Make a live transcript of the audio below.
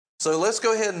So let's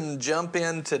go ahead and jump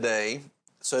in today.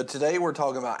 So today we're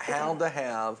talking about how to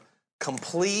have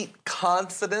complete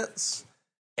confidence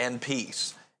and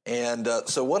peace. And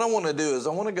so what I want to do is I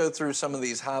want to go through some of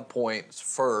these high points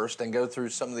first and go through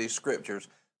some of these scriptures.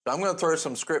 So I'm going to throw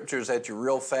some scriptures at you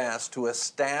real fast to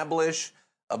establish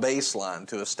a baseline,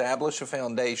 to establish a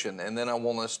foundation, and then I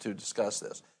want us to discuss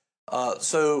this.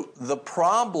 So the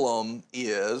problem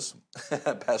is,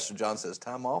 Pastor John says,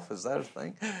 time off, is that a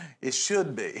thing? It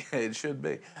should be. It should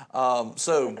be.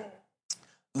 So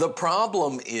the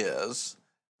problem is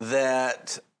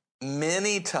that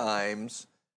many times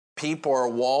people are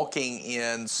walking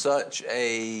in such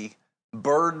a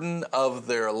burden of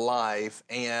their life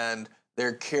and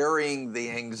they're carrying the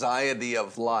anxiety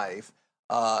of life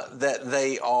that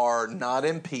they are not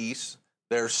in peace,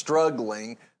 they're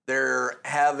struggling, they're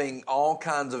having all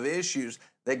kinds of issues,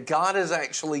 that God has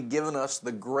actually given us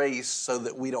the grace so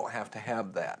that we don't have to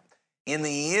have that. In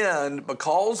the end,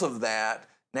 because of that,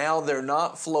 now they're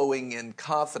not flowing in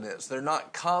confidence. They're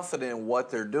not confident in what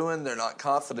they're doing. They're not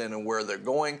confident in where they're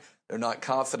going. They're not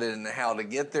confident in how to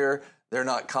get there. They're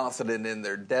not confident in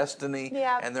their destiny.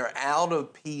 And they're out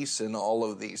of peace in all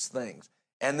of these things.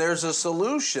 And there's a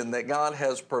solution that God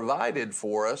has provided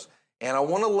for us. And I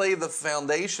want to lay the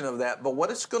foundation of that. But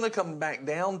what it's going to come back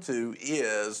down to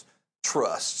is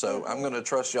trust. So I'm going to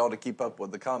trust y'all to keep up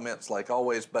with the comments like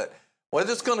always. But what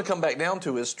it's going to come back down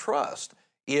to is trust.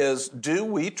 Do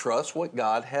we trust what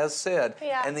God has said?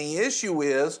 And the issue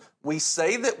is we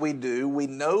say that we do. We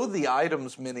know the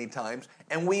items many times.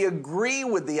 And we agree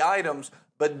with the items.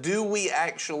 But do we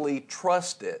actually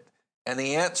trust it? And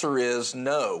the answer is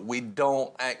no. We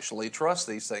don't actually trust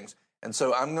these things. And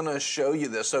so I'm going to show you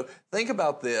this. So think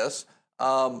about this.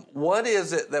 What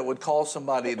is it that would cause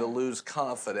somebody to lose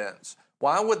confidence?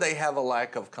 Why would they have a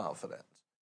lack of confidence?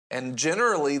 And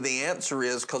generally the answer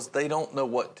is because they don't know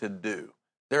what to do.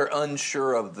 They're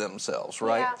unsure of themselves,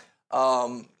 right?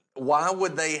 Why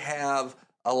would they have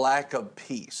a lack of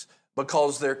peace?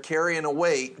 Because they're carrying a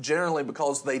weight, generally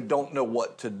because they don't know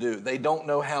what to do. They don't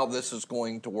know how this is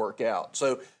going to work out.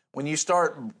 So when you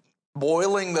start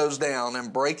boiling those down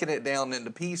and breaking it down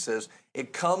into pieces,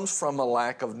 it comes from a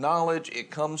lack of knowledge. It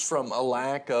comes from a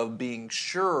lack of being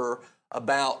sure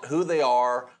about who they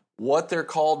are, what they're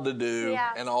called to do,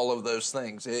 and all of those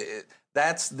things.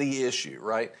 That's the issue,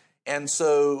 right? And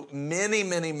so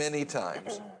many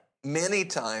times,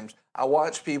 I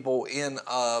watch people in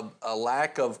a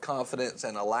lack of confidence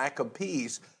and a lack of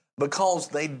peace because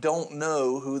they don't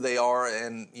know who they are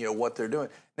and what they're doing.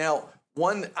 Now,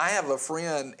 I have a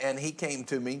friend, and he came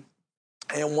to me,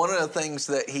 and one of the things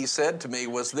that he said to me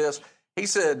was this. He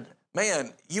said,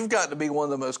 man, you've got to be one of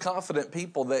the most confident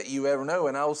people that you ever know.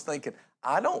 And I was thinking,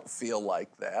 I don't feel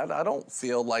like that. I don't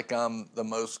feel like I'm the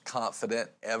most confident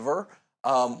ever.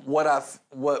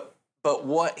 But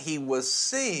what he was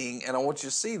seeing, and I want you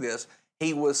to see this,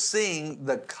 he was seeing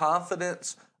the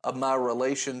confidence of my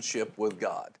relationship with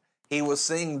God. He was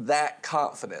seeing that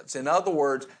confidence. In other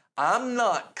words, I'm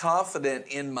not confident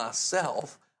in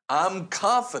myself. I'm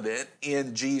confident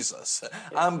in Jesus.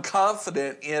 I'm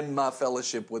confident in my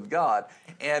fellowship with God.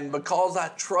 And because I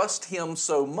trust Him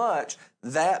so much,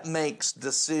 that makes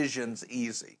decisions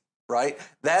easy, right?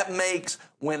 That makes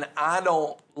when I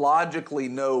don't logically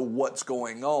know what's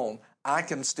going on, I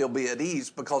can still be at ease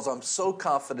because I'm so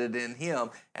confident in Him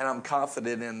and I'm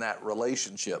confident in that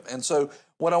relationship. And so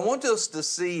what I want us to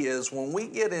see is when we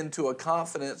get into a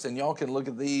confidence, and y'all can look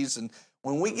at these, and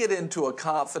when we get into a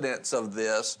confidence of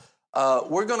this,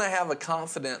 we're going to have a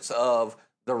confidence of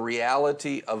the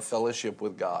reality of fellowship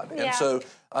with God. And so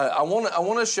I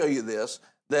want to show you this,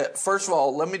 that first of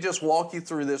all, let me just walk you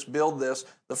through this, build this.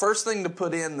 The first thing to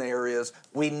put in there is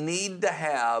we need to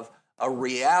have a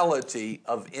reality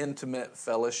of intimate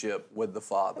fellowship with the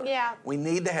Father. We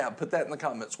need to have, put that in the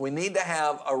comments, we need to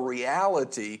have a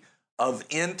reality of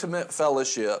intimate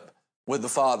fellowship with the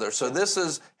Father. So this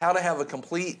is how to have a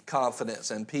complete confidence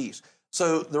and peace.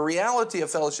 So the reality of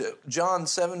fellowship, John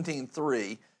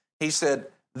 17:3, he said,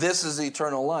 this is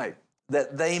eternal life,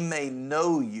 that they may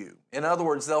know you. In other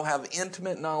words, they'll have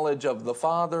intimate knowledge of the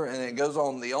Father, and it goes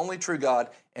on, the only true God,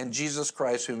 and Jesus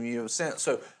Christ whom you have sent.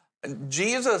 So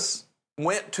Jesus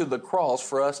went to the cross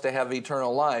for us to have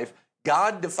eternal life.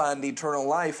 God defined eternal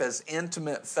life as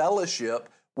intimate fellowship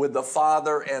with the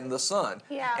Father and the Son.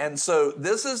 And so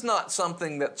this is not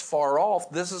something that's far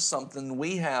off. This is something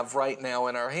we have right now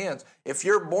in our hands. If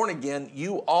you're born again,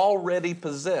 you already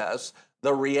possess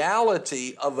the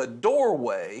reality of a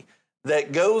doorway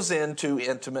that goes into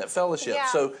intimate fellowship.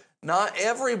 So not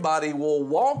everybody will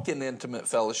walk in intimate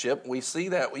fellowship. We see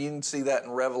that. You can see that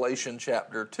in Revelation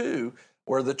chapter 2,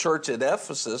 where the church at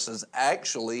Ephesus is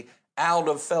actually out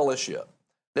of fellowship.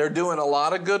 They're doing a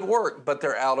lot of good work, but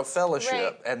they're out of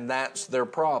fellowship, and that's their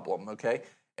problem, okay?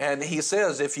 And he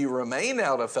says, if you remain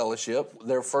out of fellowship,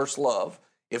 their first love,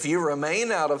 if you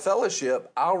remain out of fellowship,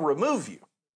 I'll remove you.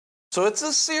 So it's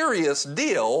a serious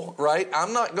deal, right?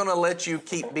 I'm not going to let you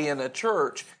keep being a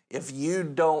church if you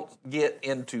don't get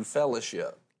into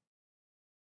fellowship.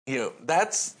 You know,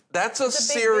 that's a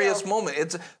serious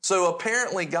moment. So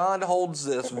apparently God holds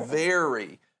this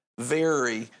very,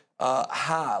 very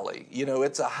highly. You know,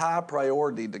 it's a high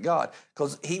priority to God,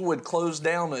 because he would close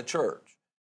down a church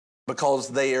because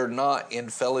they are not in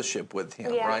fellowship with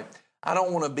him, right? I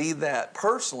don't want to be that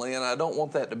personally, and I don't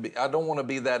want to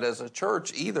be that as a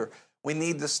church either. We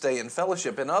need to stay in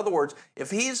fellowship. In other words, if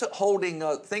he's holding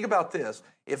us, think about this,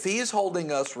 if he's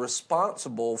holding us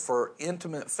responsible for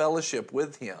intimate fellowship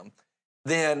with him,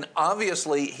 then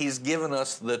obviously he's given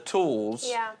us the tools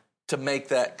to make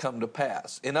that come to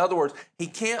pass. In other words, he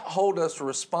can't hold us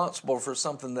responsible for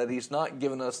something that he's not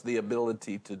given us the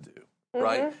ability to do,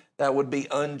 right? That would be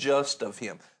unjust of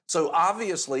him. So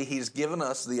obviously he's given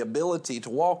us the ability to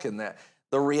walk in that.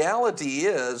 The reality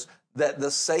is that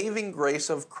the saving grace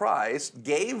of Christ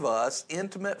gave us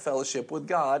intimate fellowship with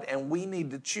God, and we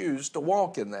need to choose to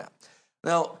walk in that.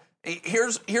 Now,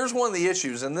 here's one of the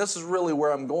issues, and this is really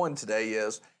where I'm going today,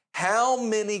 is how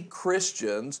many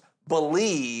Christians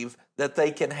believe that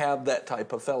they can have that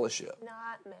type of fellowship?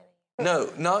 Not many. No,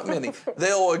 not many.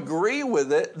 They'll agree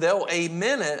with it, they'll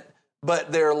amen it,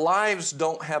 but their lives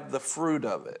don't have the fruit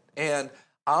of it. And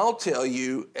I'll tell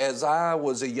you, as I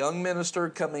was a young minister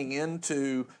coming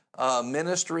into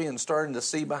ministry and starting to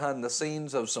see behind the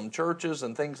scenes of some churches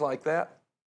and things like that,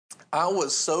 I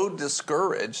was so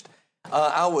discouraged.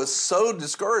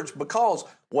 Because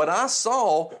what I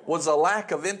saw was a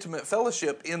lack of intimate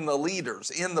fellowship in the leaders,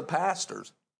 in the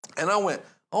pastors. And I went,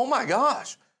 oh my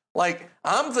gosh. Like,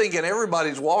 I'm thinking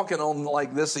everybody's walking on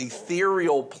like this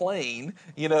ethereal plane,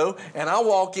 you know, and I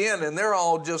walk in and they're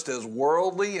all just as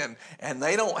worldly and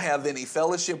they don't have any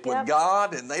fellowship with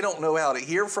God, and they don't know how to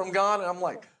hear from God. And I'm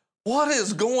like, what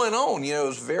is going on? You know, it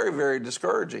was very, very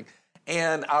discouraging.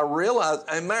 And I realized,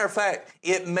 as a matter of fact,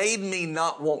 it made me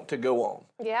not want to go on.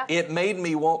 Yeah. It made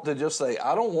me want to just say,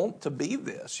 I don't want to be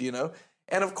this, you know.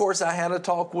 And of course, I had a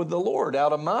talk with the Lord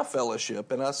out of my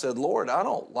fellowship. And I said, Lord, I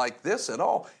don't like this at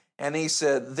all. And he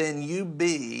said, then you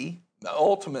be the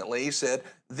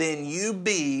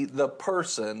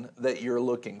person that you're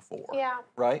looking for. Yeah.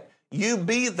 Right? You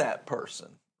be that person,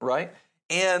 right?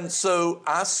 And so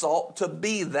I sought to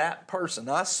be that person.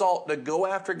 I sought to go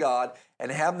after God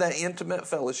and have that intimate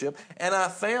fellowship. And I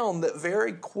found that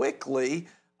very quickly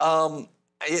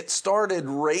it started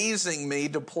raising me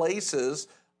to places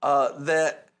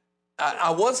that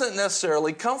I wasn't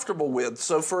necessarily comfortable with.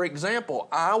 So, for example,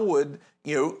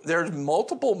 there's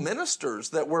multiple ministers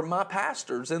that were my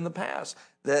pastors in the past,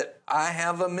 that I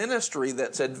have a ministry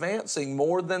that's advancing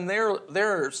more than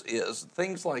theirs is,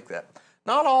 things like that.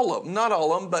 Not all of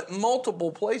them, but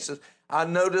multiple places. I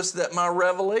noticed that my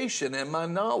revelation and my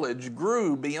knowledge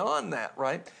grew beyond that,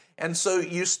 right? And so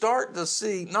you start to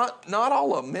see, not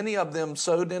all of them, many of them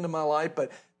sowed into my life,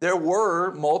 but there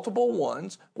were multiple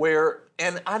ones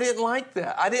and I didn't like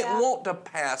that. I didn't want to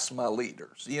pass my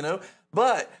leaders, you know,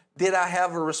 but did I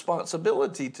have a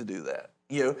responsibility to do that?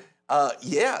 You know,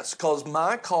 yes, because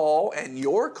my call and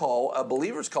your call, a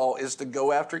believer's call, is to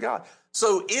go after God.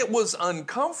 So it was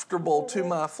uncomfortable to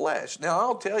my flesh. Now,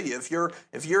 I'll tell you, if you're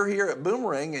here at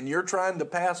Boomerang and you're trying to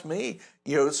pass me,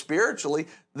 you know, spiritually,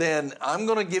 then I'm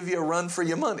going to give you a run for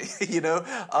your money, you know,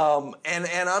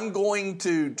 and I'm going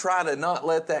to try to not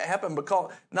let that happen,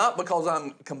 not because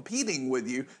I'm competing with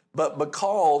you, but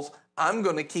because I'm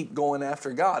going to keep going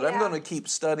after God. I'm going to keep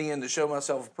studying to show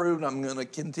myself approved. I'm going to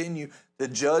continue to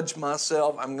judge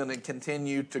myself. I'm going to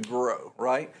continue to grow,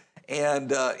 right?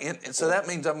 And so that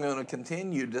means I'm going to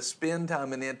continue to spend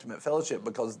time in intimate fellowship,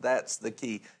 because that's the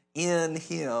key. In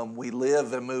Him we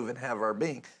live and move and have our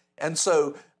being. And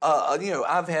so,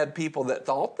 I've had people that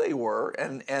thought they were,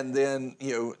 and then,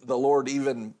 the Lord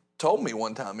even told me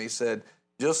one time, He said,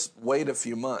 just wait a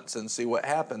few months and see what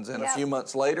happens. And a few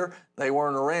months later, they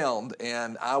weren't around,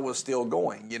 and I was still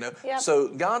going, Yep. So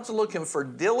God's looking for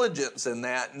diligence in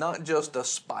that, not just a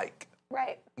spike.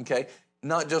 Right. Okay?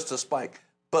 Not just a spike.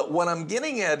 But what I'm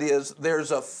getting at is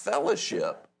there's a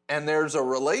fellowship and there's a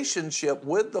relationship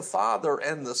with the Father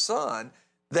and the Son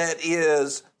that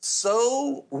is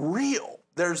so real.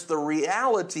 There's the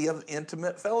reality of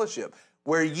intimate fellowship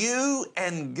where you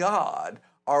and God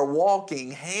are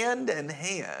walking hand in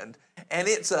hand, and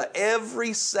it's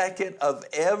every second of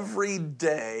every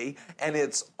day, and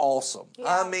it's awesome.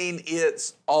 Yeah. I mean,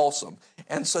 it's awesome.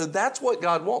 And so that's what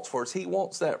God wants for us. He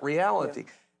wants that reality.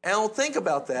 And I'll think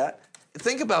about that.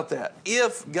 Think about that.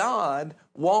 If God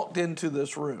walked into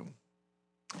this room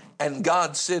and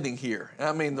God's sitting here,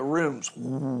 I mean, the room's,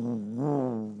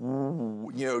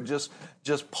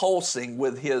 just pulsing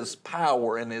with his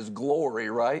power and his glory,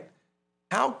 right?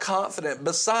 How confident,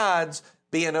 besides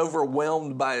being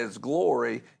overwhelmed by his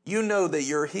glory, you know that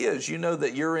you're his. You know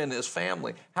that you're in his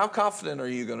family. How confident are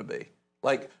you going to be?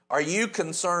 Like, are you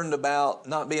concerned about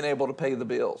not being able to pay the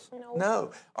bills?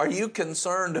 No. Are you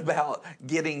concerned about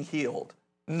getting healed?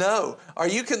 No.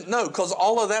 No, because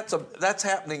all of that's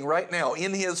happening right now.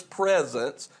 In his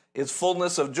presence is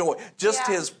fullness of joy. Just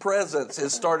his presence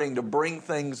is starting to bring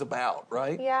things about,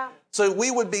 right? Yeah. So we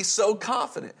would be so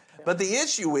confident. But the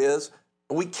issue is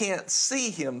we can't see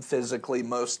him physically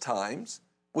most times.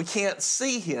 We can't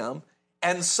see him.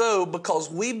 And so because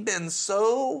we've been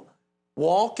so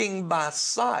walking by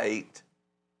sight,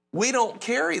 we don't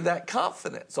carry that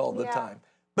confidence all the time.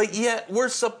 But yet we're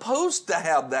supposed to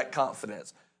have that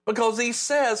confidence because he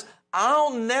says,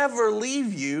 I'll never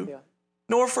leave you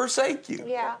nor forsake you.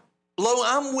 Yeah. Lo,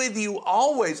 I'm with you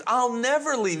always. I'll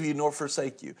never leave you nor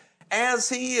forsake you. As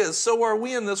he is, so are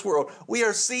we in this world. We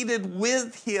are seated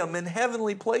with him in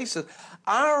heavenly places.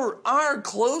 Our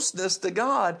closeness to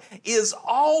God is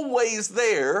always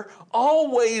there,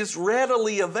 always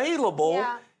readily available.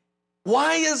 Yeah.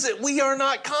 Why is it we are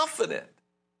not confident?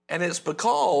 And it's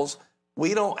because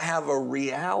we don't have a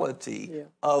reality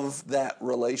of that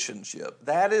relationship.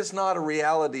 That is not a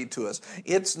reality to us.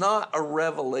 It's not a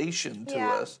revelation to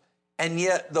us. And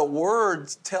yet the Word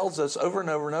tells us over and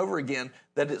over and over again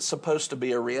that it's supposed to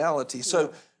be a reality.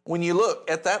 So when you look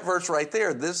at that verse right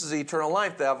there, this is eternal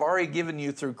life that I've already given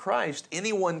you through Christ.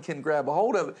 Anyone can grab a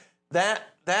hold of it.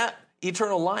 That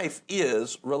eternal life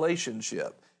is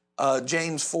relationship.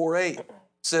 James 4:8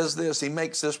 says this. He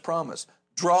makes this promise.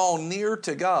 Draw near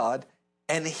to God,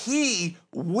 and he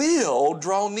will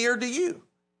draw near to you.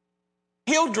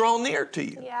 He'll draw near to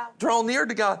you. Yeah. Draw near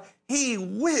to God. He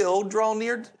will draw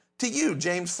near to you.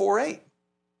 James 4:8.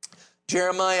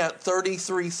 Jeremiah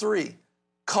 33:3.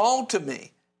 Call to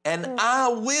me, and I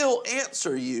will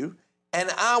answer you, and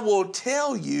I will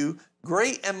tell you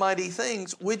great and mighty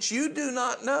things which you do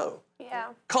not know. Yeah.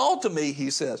 Call to me, he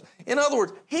says. In other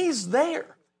words, he's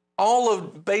there. All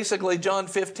of basically John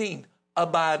 15,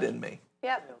 abide in me.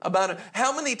 Yep. About it.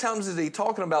 How many times is he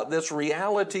talking about this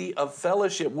reality of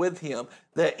fellowship with him,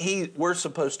 that we're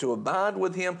supposed to abide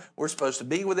with him, we're supposed to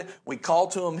be with him, we call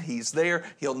to him, he's there,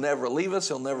 he'll never leave us,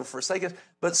 he'll never forsake us.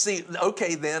 But see,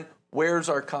 okay then, where's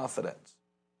our confidence?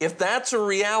 If that's a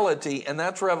reality and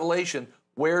that's revelation,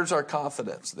 where's our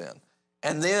confidence then?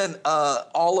 And then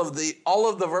all of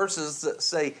the verses that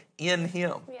say in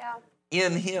him. Yeah.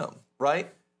 In him,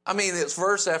 right? I mean, it's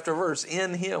verse after verse.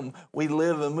 In him we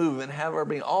live and move and have our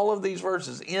being. All of these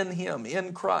verses, in him,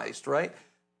 in Christ, right?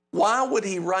 Why would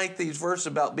he write these verses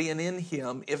about being in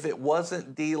him if it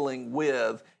wasn't dealing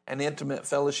with an intimate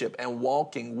fellowship and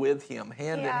walking with him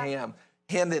hand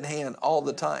in hand all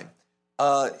the time?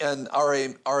 And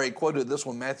R.A. quoted this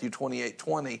one, Matthew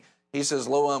 28:20. He says,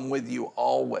 lo, I'm with you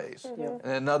always. And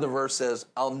another verse says,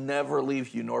 I'll never leave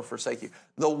you nor forsake you.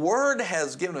 The Word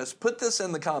has given us, put this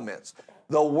in the comments,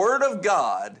 the Word of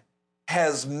God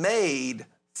has made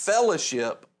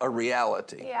fellowship a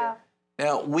reality. Yeah.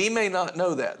 Now, we may not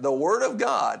know that. The Word of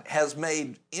God has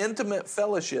made intimate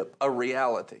fellowship a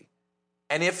reality.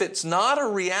 And if it's not a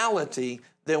reality,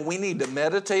 then we need to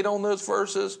meditate on those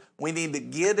verses. We need to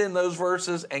get in those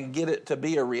verses and get it to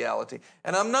be a reality.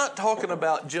 And I'm not talking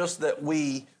about just that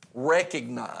we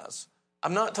recognize.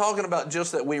 I'm not talking about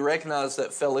just that we recognize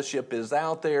that fellowship is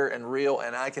out there and real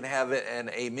and I can have it and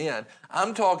amen.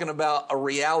 I'm talking about a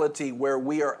reality where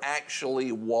we are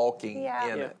actually walking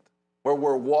in it, where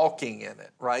we're walking in it,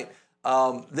 right?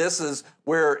 This is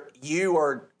where you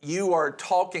are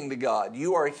talking to God.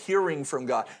 You are hearing from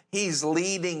God. He's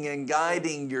leading and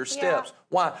guiding your steps. Yeah.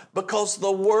 Why? Because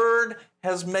the Word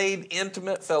has made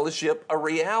intimate fellowship a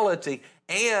reality,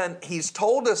 and He's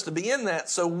told us to be in that,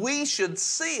 so we should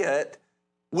see it.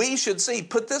 We should see,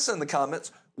 put this in the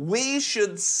comments, we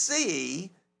should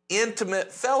see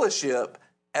intimate fellowship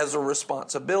as a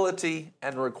responsibility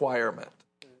and requirement.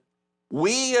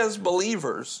 We as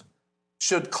believers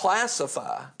should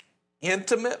classify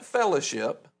intimate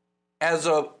fellowship as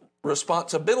a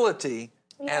responsibility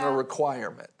and a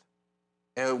requirement.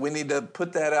 And we need to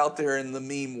put that out there in the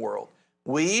meme world.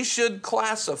 We should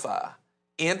classify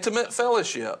intimate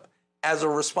fellowship as a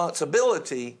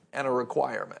responsibility and a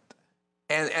requirement.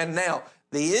 And now,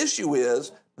 The issue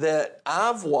is that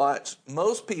I've watched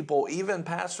most people, even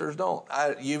pastors, don't.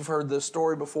 You've heard this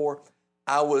story before.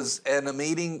 I was in a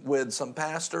meeting with some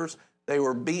pastors. They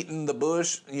were beating the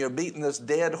bush, beating this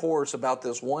dead horse about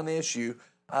this one issue.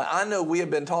 I know we have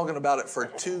been talking about it for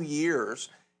 2 years.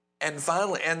 And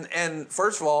finally, and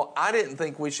first of all, I didn't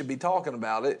think we should be talking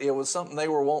about it. It was something they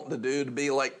were wanting to do to be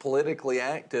like politically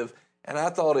active. And I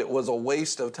thought it was a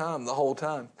waste of time the whole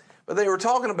time. But they were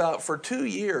talking about it for 2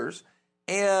 years.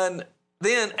 And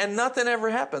nothing ever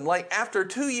happened. Like after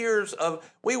 2 years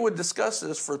we would discuss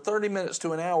this for 30 minutes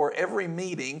to an hour every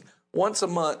meeting, once a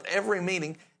month, every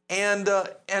meeting. And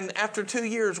after 2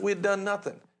 years, we'd done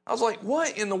nothing. I was like,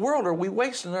 what in the world are we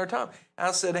wasting our time? And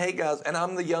I said, hey guys, and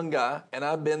I'm the young guy, and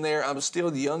I've been there. I'm still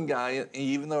the young guy,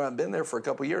 even though I've been there for a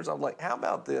couple of years. I'm like, how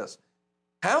about this?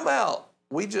 How about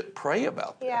we just pray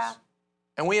about this? Yeah.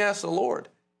 And we ask the Lord.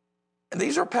 And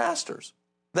these are pastors.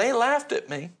 They laughed at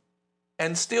me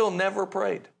and still never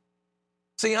prayed.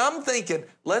 See, I'm thinking,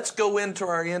 let's go into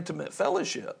our intimate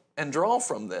fellowship and draw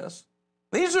from this.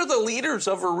 These are the leaders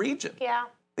of a region. Yeah.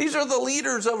 These are the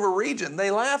leaders of a region. They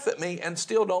laugh at me and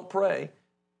still don't pray.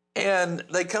 And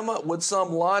they come up with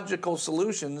some logical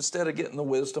solution instead of getting the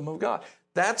wisdom of God.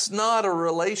 That's not a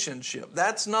relationship.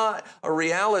 That's not a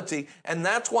reality. And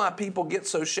that's why people get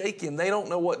so shaky and they don't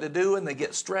know what to do and they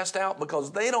get stressed out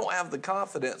because they don't have the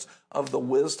confidence of the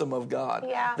wisdom of God.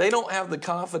 Yeah. They don't have the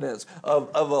confidence of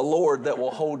a Lord that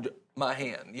will hold my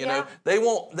hand. You know, they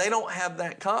don't have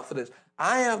that confidence.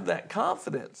 I have that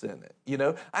confidence in it.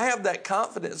 I have that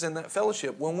confidence in that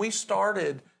fellowship. When we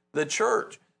started the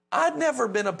church, I'd never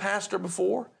been a pastor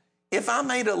before. If I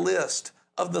made a list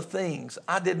of the things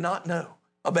I did not know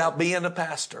about being a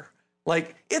pastor,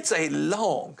 like it's a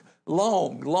long,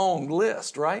 long, long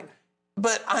list, right?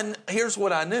 But here's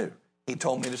what I knew. He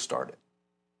told me to start it.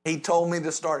 He told me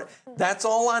to start it. That's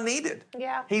all I needed.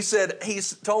 Yeah. He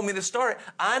told me to start it.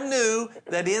 I knew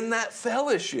that in that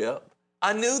fellowship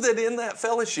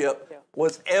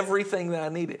was everything that I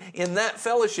needed. In that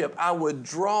fellowship, I would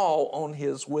draw on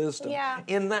his wisdom. Yeah.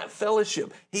 In that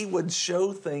fellowship, he would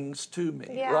show things to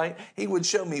me, right? He would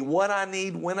show me what I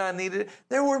need, when I needed it.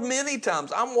 There were many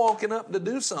times I'm walking up to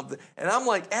do something, and I'm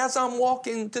like, as I'm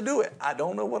walking to do it, I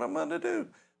don't know what I'm going to do.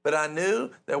 But I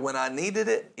knew that when I needed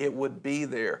it, it would be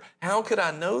there. How could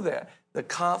I know that? The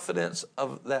confidence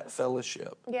of that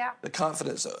fellowship. Yeah. The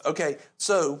confidence. Okay,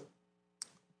 so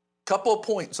couple of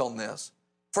points on this.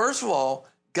 First of all,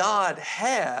 God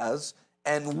has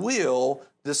and will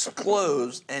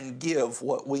disclose and give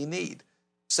what we need.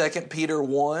 2 Peter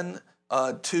 1,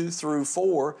 2 through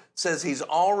 4 says he's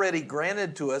already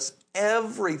granted to us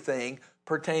everything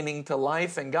pertaining to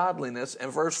life and godliness.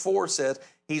 And verse 4 says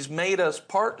he's made us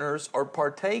partners or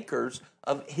partakers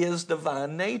of his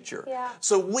divine nature. Yeah.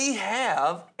 So we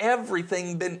have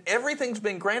everything's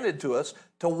been granted to us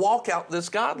to walk out this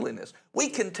godliness. We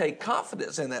can take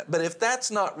confidence in that. But if that's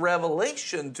not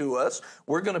revelation to us,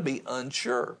 we're going to be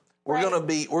unsure. We're Right. going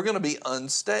to be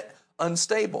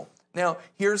unstable. Now,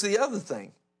 here's the other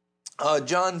thing.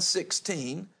 John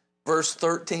 16, verse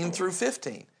 13 through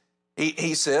 15.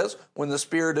 He says, when the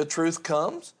Spirit of truth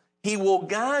comes, he will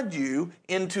guide you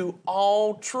into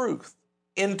all truth.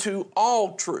 Into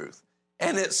all truth.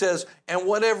 And it says, and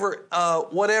whatever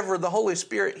the Holy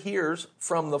Spirit hears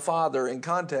from the Father in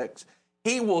context,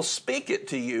 he will speak it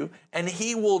to you and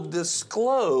he will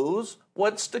disclose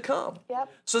what's to come.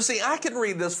 Yep. So see, I can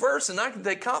read this verse and I can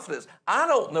take confidence. I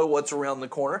don't know what's around the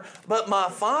corner, but my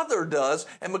Father does.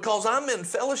 And because I'm in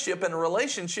fellowship and a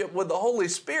relationship with the Holy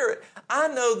Spirit, I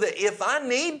know that if I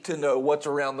need to know what's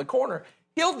around the corner,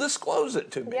 he'll disclose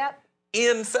it to me. Yep.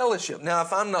 In fellowship. Now,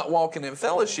 if I'm not walking in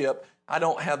fellowship, I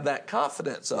don't have that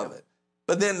confidence of it.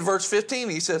 But then verse 15,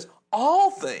 he says,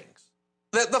 all things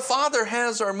that the Father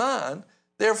has are mine.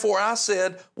 Therefore, I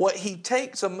said, what he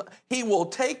takes, he will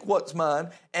take what's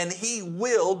mine and he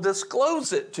will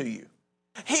disclose it to you.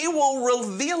 He will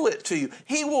reveal it to you.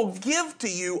 He will give to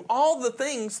you all the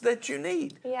things that you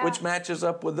need, which matches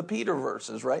up with the Peter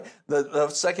verses, right? The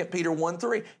 2 Peter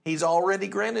 1:3. He's already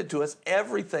granted to us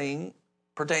everything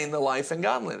pertaining to life and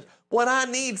godliness. What I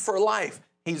need for life,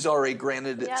 he's already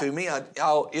granted it to me.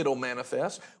 It'll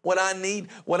manifest. What I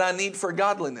need for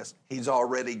godliness, he's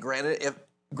already granted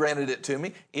it to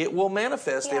me. It will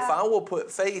manifest. Yeah. If I will put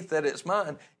faith that it's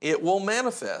mine, it will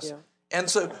manifest. Yeah. And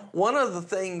so one of the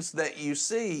things that you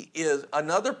see is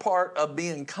another part of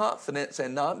being confident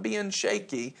and not being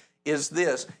shaky is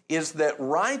that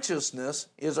righteousness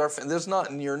is our, this is not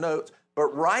in your notes,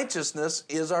 but righteousness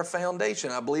is our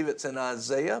foundation. I believe it's in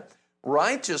Isaiah.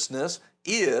 Righteousness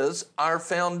is our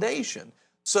foundation.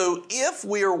 So if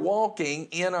we are walking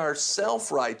in our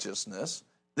self-righteousness,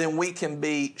 then we can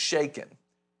be shaken.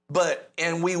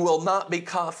 And we will not be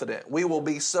confident. We will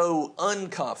be so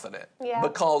unconfident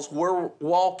because we're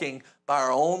walking by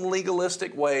our own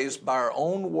legalistic ways, by our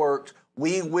own works.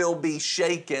 We will be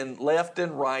shaken left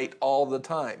and right all the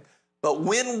time. But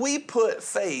when we put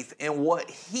faith in what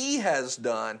he has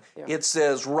done, it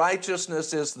says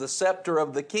righteousness is the scepter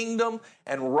of the kingdom,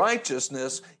 and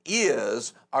righteousness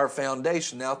is our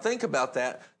foundation. Now think about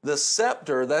that. The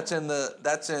scepter, that's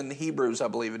in Hebrews, I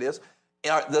believe it is.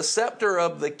 The scepter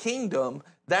of the kingdom,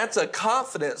 that's a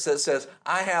confidence that says,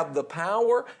 I have the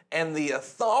power and the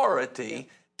authority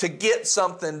to get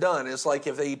something done. It's like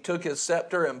if he took his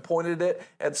scepter and pointed it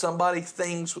at somebody,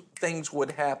 things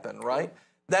would happen, right?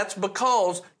 That's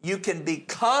because you can be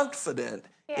confident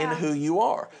in who you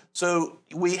are. So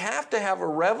we have to have a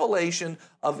revelation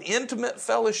of intimate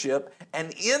fellowship,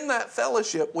 and in that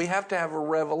fellowship, we have to have a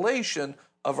revelation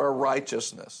of our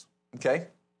righteousness, okay?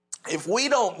 If we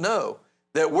don't know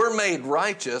that we're made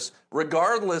righteous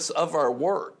regardless of our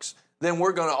works, then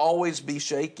we're going to always be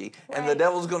shaky. And the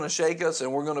devil's going to shake us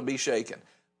and we're going to be shaken.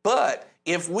 But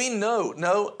if we know,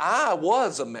 no, I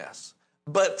was a mess,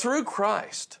 but through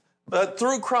Christ,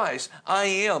 I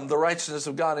am the righteousness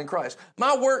of God in Christ.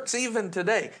 My works even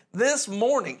today, this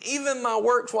morning, even my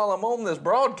works while I'm on this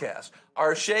broadcast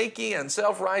are shaky and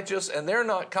self-righteous, and they're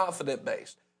not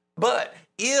confident-based. But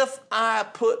if I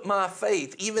put my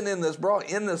faith, even in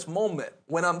this moment,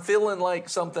 when I'm feeling like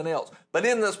something else, but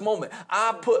in this moment,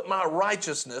 I put my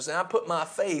righteousness and I put my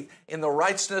faith in the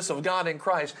righteousness of God in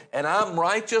Christ, and I'm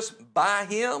righteous by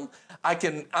him,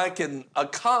 a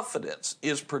confidence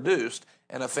is produced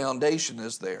and a foundation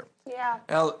is there. Yeah.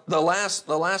 Now, the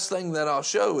last thing that I'll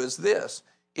show is this,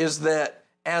 is that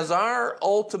as our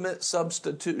ultimate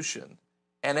substitution,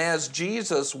 and as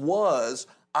Jesus was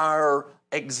our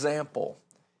example,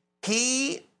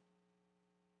 he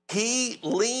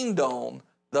leaned on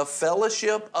the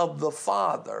fellowship of the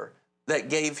Father that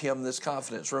gave him this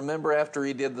confidence. Remember after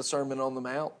he did the Sermon on the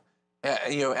Mount?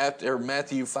 After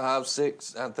Matthew 5,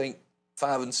 6, I think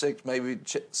 5 and 6, maybe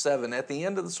 7, at the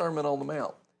end of the Sermon on the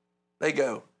Mount, they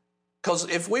go, because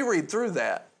if we read through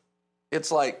that,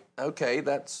 it's like, okay,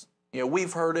 that's,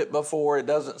 we've heard it before. It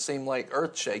doesn't seem like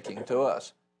earth-shaking to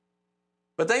us.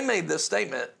 But they made this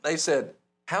statement. They said,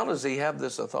 how does he have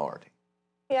this authority?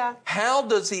 Yeah. How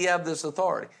does he have this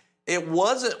authority? It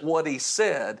wasn't what he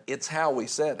said, it's how he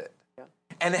said it. Yeah.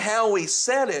 And how he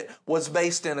said it was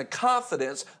based in a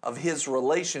confidence of his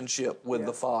relationship with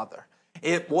the Father.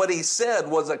 What he said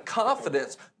was a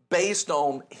confidence based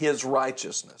on his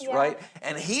righteousness, right?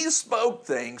 And he spoke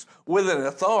things with an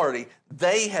authority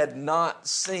they had not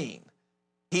seen.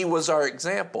 He was our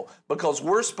example because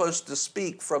we're supposed to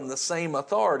speak from the same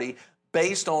authority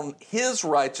based on his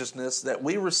righteousness that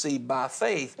we receive by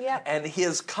faith and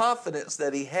his confidence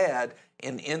that he had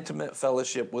in intimate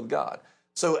fellowship with God.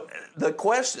 So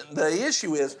the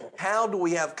issue is, how do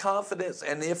we have confidence?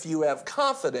 And if you have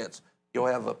confidence, you'll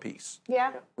have a peace.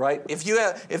 Yeah. Right? If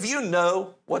you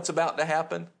know what's about to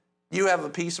happen, you have a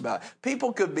peace about it.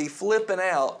 People could be flipping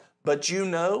out, but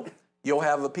you'll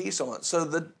have a peace on it. So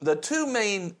the two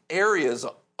main areas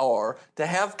are to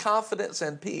have confidence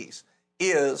and peace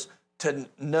is to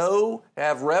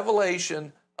have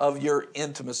revelation of your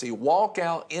intimacy. Walk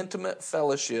out intimate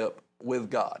fellowship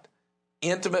with God.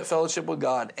 Intimate fellowship with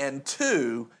God. And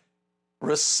 2,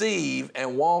 receive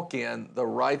and walk in the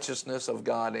righteousness of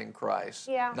God in Christ.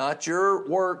 Yeah. Not your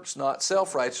works, not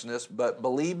self-righteousness, but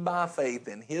believe by faith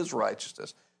in his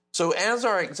righteousness. So as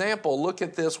our example, look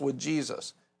at this with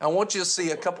Jesus. I want you to see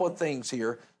a couple of things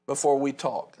here before we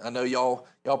talk. I know y'all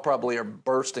probably are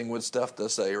bursting with stuff to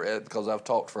say because I've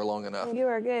talked for long enough. You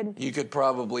are good. You could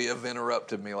probably have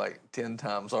interrupted me like 10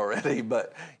 times already.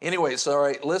 But anyway, so all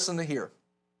right, listen to here.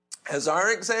 As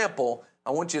our example,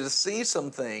 I want you to see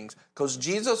some things because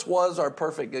Jesus was our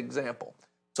perfect example.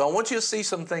 So I want you to see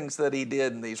some things that he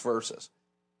did in these verses.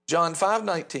 John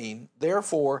 5:19,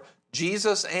 therefore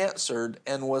Jesus answered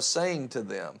and was saying to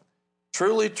them,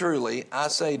 truly, truly, I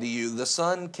say to you, the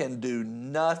Son can do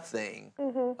nothing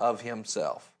of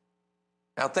himself.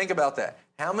 Now think about that.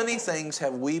 How many things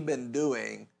have we been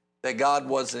doing that God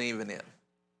wasn't even in?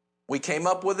 We came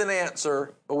up with an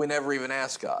answer, but we never even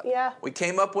asked God. Yeah. We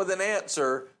came up with an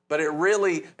answer, but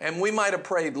and we might have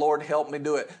prayed, Lord, help me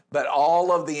do it. But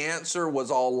all of the answer was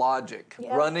all logic,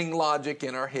 running logic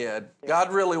in our head.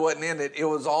 God really wasn't in it. It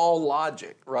was all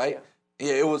logic, right?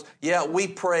 It was, we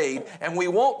prayed, and we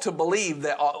want to believe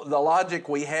that the logic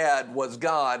we had was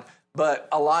God, but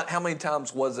how many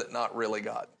times was it not really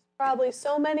God? Probably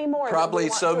so many more Probably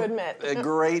than we want to admit. A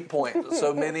great point.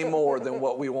 So many more than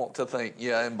what we want to think,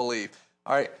 and believe.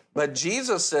 All right, but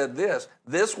Jesus said this.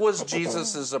 This was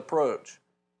Jesus' approach.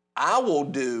 I will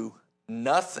do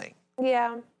nothing.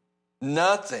 Yeah.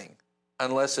 Nothing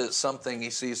unless it's something he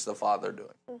sees the Father doing.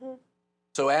 Mm-hmm.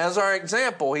 So as our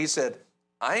example, he said,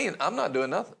 I'm not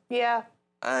doing nothing. Yeah.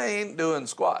 I ain't doing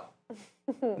squat.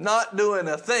 Not doing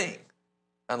a thing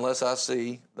unless I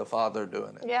see the Father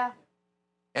doing it. Yeah.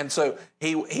 And so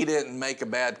he didn't make a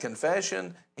bad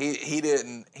confession. He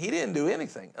didn't do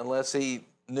anything unless he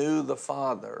knew the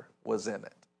Father was in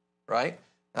it. Right?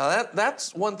 Now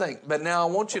that's one thing. But now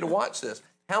I want you to watch this.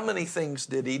 How many things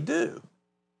did he do?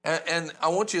 And I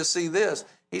want you to see this.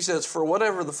 He says, for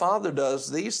whatever the Father does,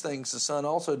 these things the Son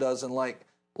also does in like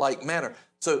manner.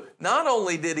 So not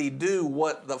only did he do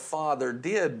what the Father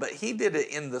did, but he did it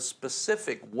in the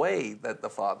specific way that the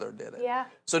Father did it. Yeah.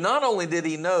 So not only did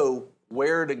he know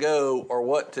where to go or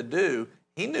what to do,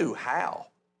 he knew how.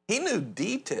 He knew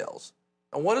details.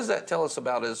 And what does that tell us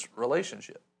about his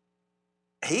relationship?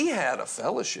 He had a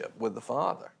fellowship with the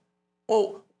Father.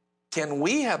 Well, can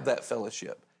we have that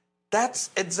fellowship? That's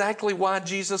exactly why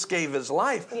Jesus gave his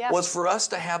life, was for us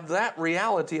to have that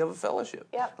reality of a fellowship.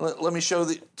 Yep. Let me show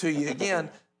to you again.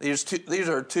 These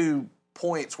are 2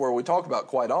 points where we talk about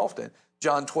quite often.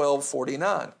 John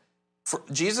 12:49.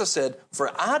 Jesus said,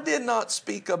 for I did not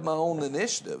speak of my own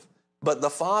initiative, but the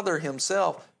Father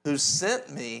himself who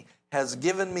sent me has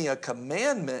given me a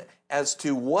commandment as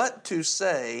to what to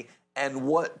say and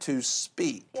what to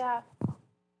speak. Yeah.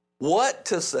 What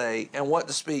to say and what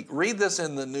to speak. Read this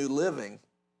in the New Living.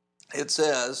 It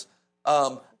says,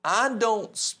 I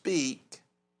don't speak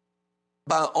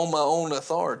on my own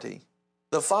authority.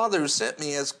 The Father who sent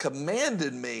me has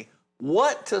commanded me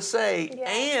what to say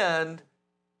and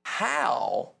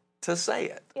how to say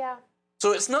it. Yeah.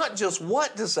 So it's not just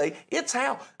what to say, it's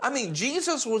how. I mean,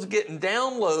 Jesus was getting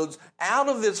downloads out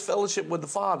of his fellowship with the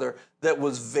Father that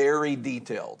was very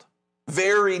detailed.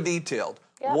 Very detailed.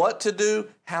 Yep. What to do,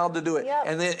 how to do it. Yep.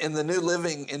 And then in the New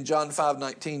Living, in John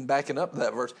 5:19, backing up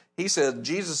that verse,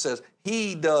 Jesus says,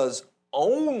 he does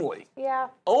only. Yeah.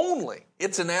 Only.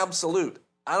 It's an absolute.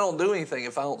 I don't do anything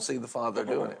if I don't see the Father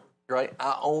doing it, right?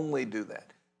 I only do that.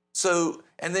 So,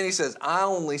 and then he says, I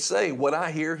only say what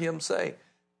I hear him say.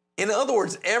 In other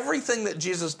words, everything that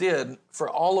Jesus did for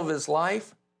all of his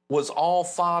life was all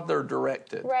Father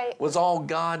directed. Right. Was all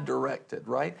God directed,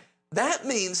 right? That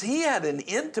means he had an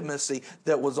intimacy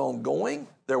that was ongoing.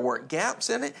 There weren't gaps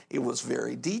in it. It was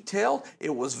very detailed.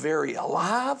 It was very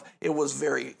alive. It was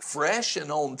very fresh and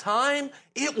on time.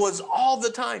 It was all the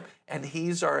time. And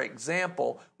he's our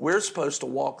example. We're supposed to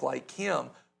walk like him.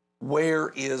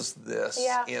 Where is this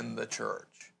in the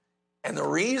church? And the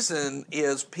reason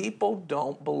is people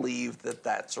don't believe that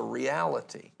that's a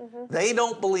reality. Mm-hmm. They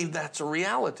don't believe that's a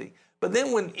reality. But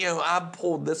then when, I've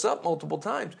pulled this up multiple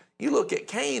times, you look at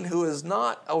Cain, who is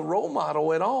not a role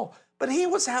model at all, but he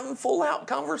was having full-out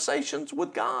conversations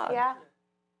with God. Yeah.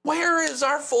 Where is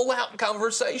our full-out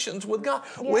conversations with God?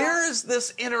 Yeah. Where is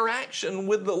this interaction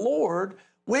with the Lord?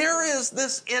 Where is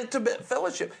this intimate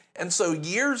fellowship? And so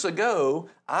years ago,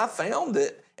 I found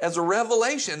it as a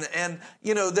revelation. And,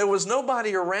 there was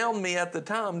nobody around me at the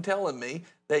time telling me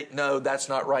that, no, that's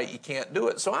not right, you can't do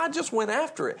it. So I just went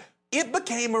after it. It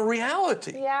became a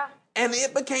reality. Yeah. And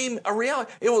it became a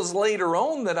reality. It was later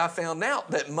on that I found out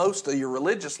that most of your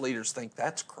religious leaders think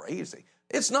that's crazy.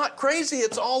 It's not crazy.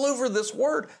 It's all over this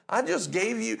word. I just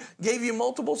gave you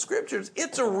multiple scriptures.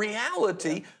 It's a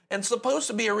reality and supposed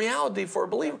to be a reality for a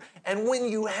believer. And when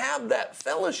you have that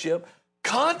fellowship,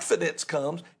 confidence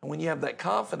comes. And when you have that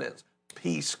confidence,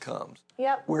 peace comes.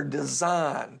 Yep. We're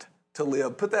designed to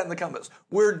live. Put that in the comments.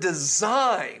 We're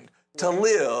designed to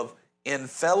live in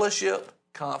fellowship,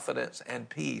 confidence, and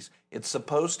peace. It's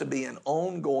supposed to be an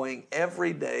ongoing,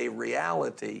 everyday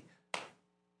reality,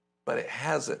 but it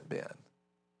hasn't been.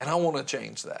 And I want to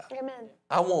change that. Amen.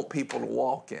 I want people to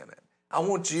walk in it. I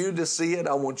want you to see it.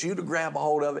 I want you to grab a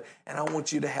hold of it. And I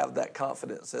want you to have that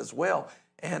confidence as well.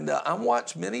 And I've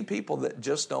watched many people that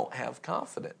just don't have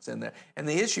confidence in that. And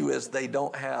the issue is they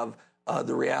don't have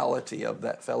the reality of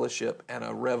that fellowship and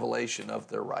a revelation of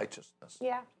their righteousness.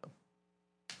 Yeah.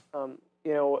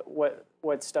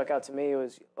 What stuck out to me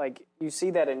was, like, you see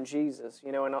that in Jesus,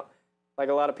 and like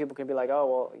a lot of people can be like,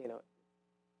 oh, well,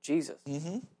 Jesus.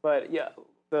 Mm-hmm. But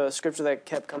the scripture that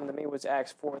kept coming to me was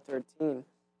Acts 4:13,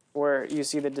 where you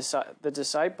see the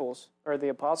disciples or the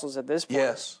apostles at this point.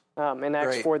 Yes. In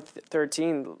Acts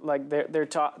 4:13, like they're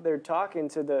talking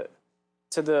to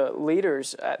the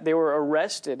leaders. They were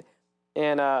arrested,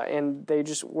 and they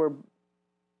just were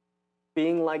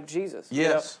being like Jesus.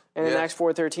 Yes. And in Acts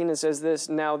 4:13 it says this,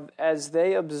 "Now as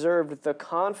they observed the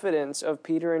confidence of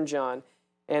Peter and John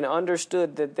and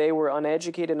understood that they were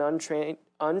uneducated and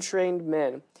untrained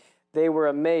men, they were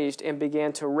amazed and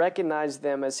began to recognize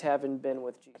them as having been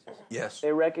with Jesus." Yes.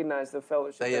 They recognized the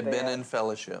fellowship They had been in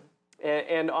fellowship.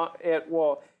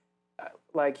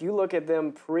 Like you look at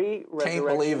them pre-resurrection. Can't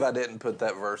believe I didn't put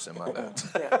that verse in my notes.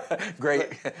 Great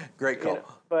call.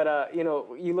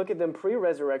 You look at them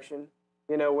pre-resurrection,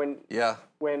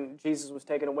 when Jesus was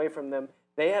taken away from them,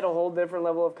 they had a whole different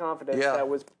level of confidence.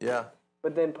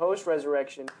 But then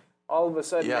post-resurrection, all of a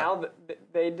sudden now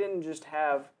they didn't just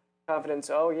have confidence,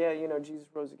 Jesus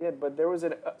rose again, but there was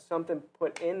something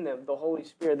put in them, the Holy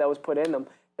Spirit that was put in them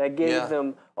that gave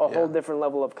them a whole different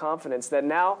level of confidence, that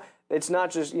now it's not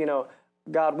just,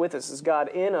 God with us, it's God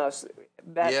in us.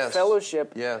 That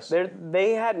fellowship,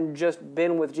 they hadn't just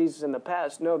been with Jesus in the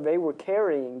past. No, they were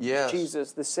carrying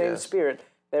Jesus, the same Spirit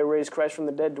that raised Christ from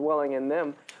the dead dwelling in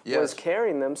them was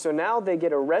carrying them. So now they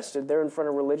get arrested. They're in front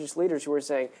of religious leaders who are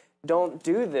saying, don't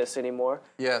do this anymore.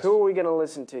 Yes. Who are we going to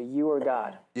listen to, you or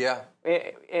God? Yeah.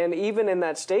 And even in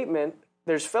that statement,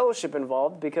 there's fellowship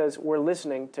involved because we're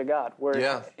listening to God.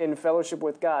 We're in fellowship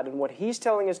with God. And what He's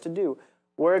telling us to do,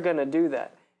 we're going to do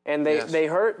that. And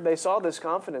they saw this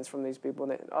confidence from these people.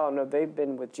 And they've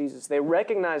been with Jesus. They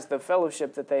recognized the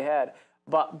fellowship that they had,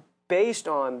 but based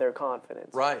on their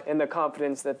confidence. Right. And the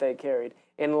confidence that they carried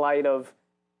in light of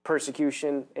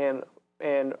persecution and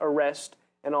arrest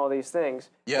and all these things.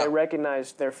 They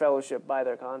recognized their fellowship by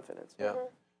their confidence. Yeah.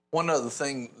 One other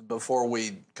thing before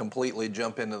we completely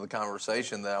jump into the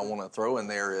conversation that I want to throw in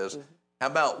there is, how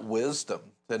about wisdom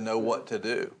to know what to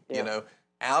do?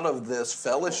 Out of this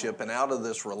fellowship and out of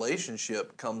this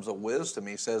relationship comes a wisdom.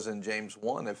 He says in James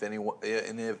 1, if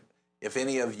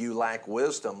any of you lack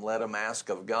wisdom, let him ask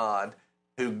of God,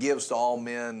 who gives to all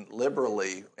men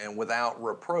liberally and without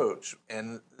reproach.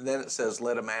 And then it says,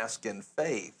 let him ask in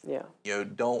faith. Yeah.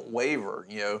 Don't waver,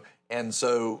 And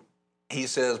so he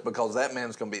says, because that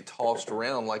man's going to be tossed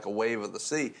around like a wave of the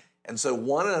sea. And so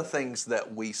one of the things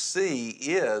that we see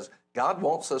is God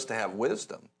wants us to have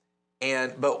wisdom.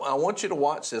 But I want you to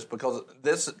watch this, because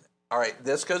this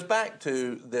goes back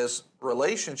to this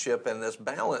relationship and this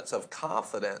balance of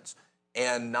confidence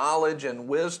and knowledge and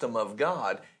wisdom of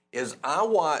God. Is I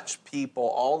watch people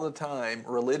all the time,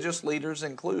 religious leaders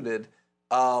included,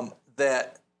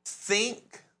 that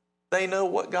think they know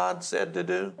what God said to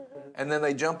do, and then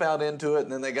they jump out into it,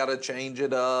 and then they got to change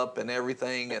it up and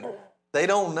everything, and they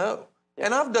don't know.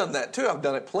 And I've done that too. I've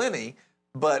done it plenty.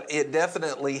 But it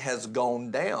definitely has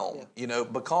gone down,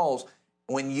 because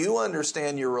when you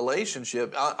understand your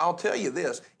relationship, I'll tell you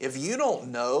this, if you don't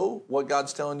know what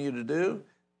God's telling you to do,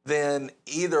 then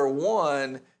either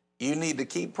one, you need to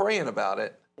keep praying about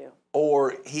it,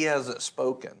 or He hasn't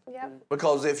spoken.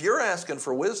 Because if you're asking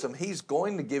for wisdom, He's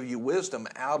going to give you wisdom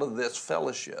out of this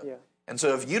fellowship. And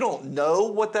so if you don't know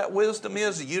what that wisdom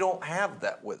is, you don't have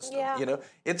that wisdom.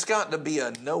 It's got to be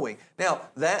a knowing. Now,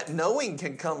 that knowing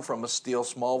can come from a still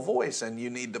small voice, and you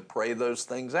need to pray those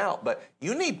things out. But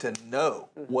you need to know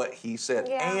what He said.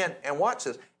 And watch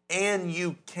this, and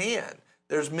you can.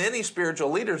 There's many spiritual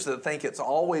leaders that think it's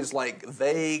always like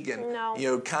vague and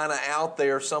kind of out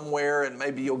there somewhere, and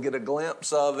maybe you'll get a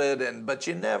glimpse of it, but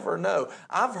you never know.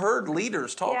 I've heard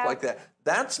leaders talk like that.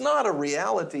 That's not a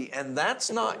reality, and that's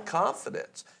not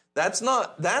confidence. That's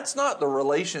not the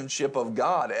relationship of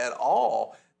God at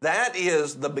all. That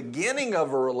is the beginning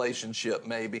of a relationship,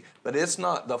 maybe, but it's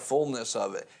not the fullness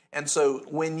of it. And so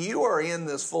when you are in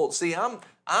this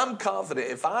I'm confident.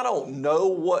 If I don't know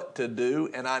what to do,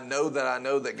 and I know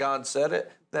that God said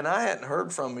it, then I hadn't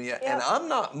heard from Him yet, and I'm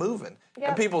not moving.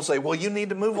 And people say, well, you need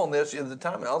to move on this at the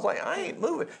time. And I was like, I ain't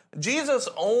moving. Jesus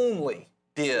only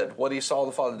did what He saw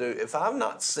the Father do. If I've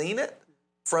not seen it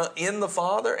in the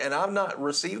Father and I've not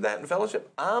received that in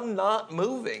fellowship, I'm not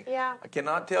moving. I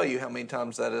cannot tell you how many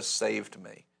times that has saved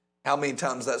me, how many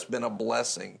times that's been a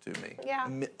blessing to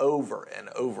me, over and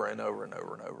over and over and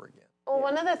over and over again. Well,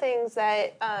 one of the things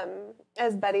that,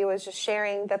 as Betty was just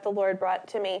sharing, that the Lord brought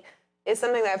to me is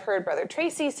something that I've heard Brother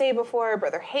Tracy say before.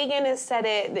 Brother Hagan has said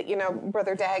it, that,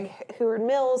 Brother Dag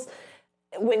Heward-Mills.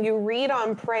 When you read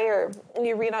on prayer,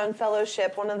 you read on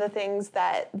fellowship, one of the things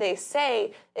that they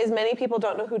say is many people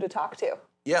don't know who to talk to.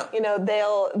 Yeah.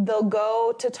 They'll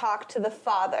go to talk to the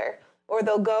Father, or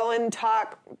they'll go and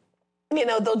talk,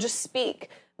 they'll just speak.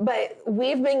 But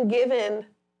we've been given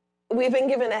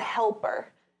a helper.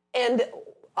 And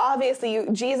obviously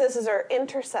Jesus is our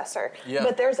intercessor,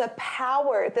 but there's a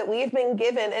power that we've been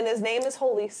given, and his name is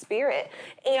Holy Spirit.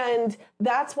 And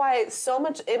that's why so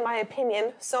much, in my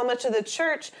opinion, so much of the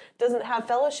church doesn't have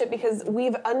fellowship, because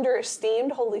we've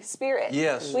underesteemed Holy Spirit.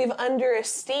 Yes. We've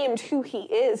underesteemed who he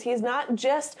is. He's not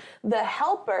just the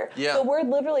helper. Yeah. The word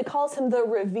literally calls him the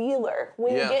revealer.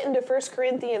 When you get into 1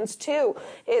 Corinthians 2,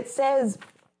 it says,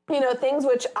 things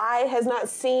which eye has not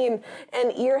seen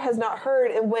and ear has not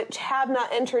heard, and which have not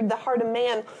entered the heart of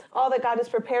man, all that God has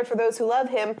prepared for those who love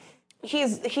him.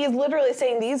 He's literally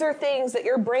saying these are things that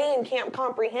your brain can't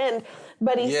comprehend.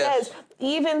 But he says,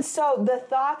 even so, the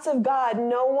thoughts of God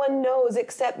no one knows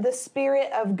except the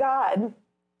Spirit of God.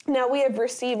 Now we have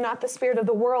received not the spirit of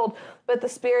the world, but the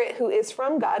Spirit who is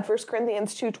from God, 1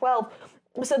 Corinthians 2:12,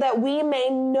 so that we may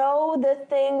know the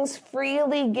things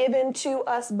freely given to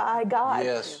us by God.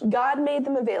 Yes. God made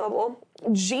them available.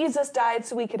 Jesus died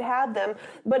so we could have them,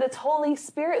 but it's Holy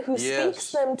Spirit who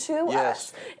speaks them to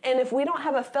us. And if we don't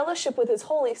have a fellowship with his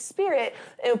Holy Spirit,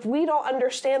 if we don't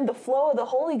understand the flow of the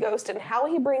Holy Ghost and how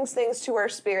he brings things to our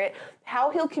spirit, how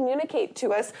he'll communicate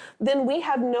to us, then we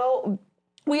have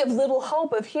little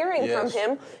hope of hearing from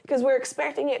him, because we're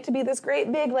expecting it to be this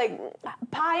great big, like,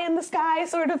 pie in the sky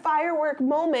sort of firework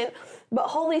moment. But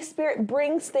Holy Spirit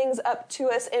brings things up to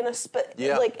us in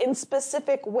in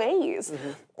specific ways.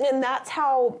 Mm-hmm. And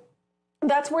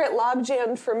that's where it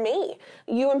logjammed for me.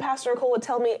 You and Pastor Nicole would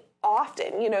tell me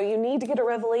often, you need to get a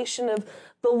revelation of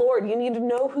the Lord. You need to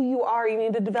know who you are. You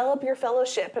need to develop your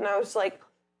fellowship. And I was like,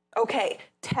 okay,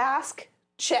 task,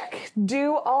 check,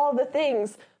 do all the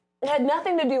things. It had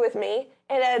nothing to do with me.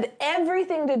 It had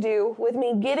everything to do with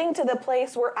me getting to the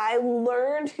place where I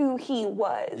learned who he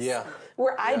was. Yeah.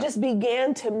 Where I just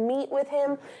began to meet with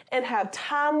him and have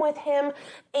time with him.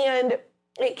 And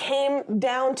it came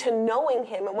down to knowing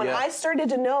him. And when I started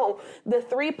to know the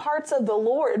three parts of the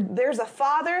Lord, there's a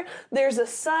Father, there's a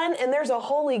Son, and there's a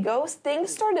Holy Ghost,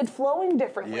 things started flowing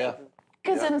differently. Yeah.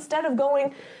 Because instead of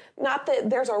going... Not that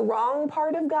there's a wrong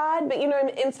part of God, but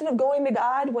instead of going to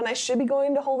God when I should be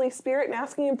going to Holy Spirit and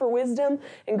asking him for wisdom,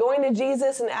 and going to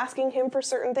Jesus and asking him for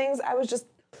certain things, I was just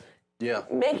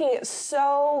making it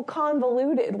so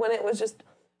convoluted, when it was just,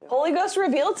 Holy Ghost,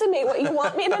 reveal to me what you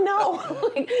want me to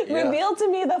know. Reveal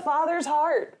to me the Father's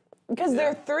heart. Because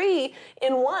they're three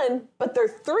in one, but they're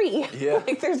three. Yeah.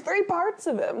 There's three parts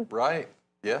of him. Right.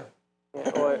 Yeah.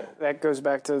 Well, that goes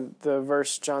back to the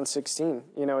verse John 16.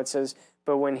 It says,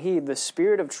 but when he, the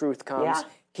Spirit of truth, comes,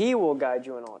 he will guide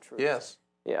you in all truth. Yes.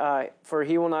 For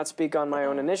he will not speak on my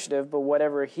own initiative, but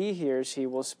whatever he hears, he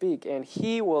will speak, and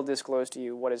he will disclose to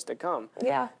you what is to come.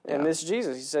 Yeah. And this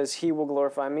Jesus, he says, he will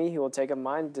glorify me, he will take of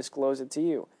mine, disclose it to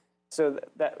you. So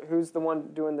that who's the one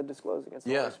doing the disclosing? It's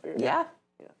the Holy Spirit. Yeah.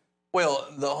 Well,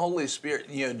 the Holy Spirit,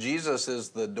 Jesus is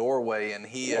the doorway, and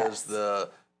he is the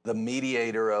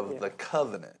mediator of the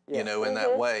covenant, in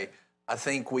that way. I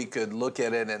think we could look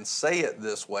at it and say it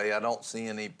this way. I don't see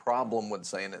any problem with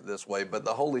saying it this way, but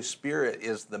the Holy Spirit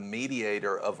is the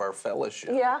mediator of our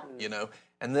fellowship. Yeah.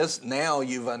 And this, now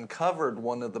you've uncovered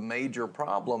one of the major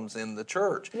problems in the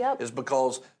church, is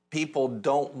because people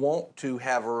don't want to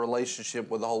have a relationship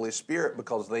with the Holy Spirit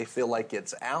because they feel like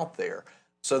it's out there.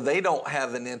 So they don't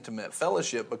have an intimate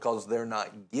fellowship because they're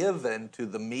not given to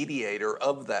the mediator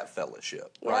of that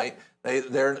fellowship, right?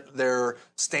 They're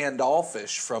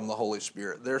standoffish from the Holy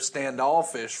Spirit. They're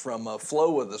standoffish from a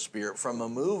flow of the Spirit, from a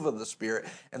move of the Spirit.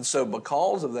 And so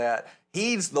because of that,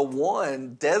 he's the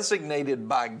one designated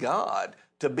by God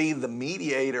to be the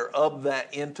mediator of that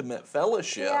intimate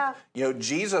fellowship. Yeah.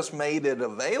 Jesus made it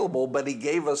available, but he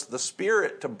gave us the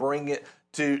Spirit to bring it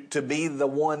to be the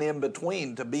one in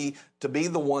between, to be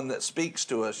the one that speaks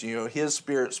to us. His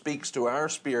Spirit speaks to our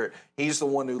spirit. He's the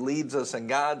one who leads us and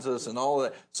guides us and all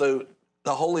that. So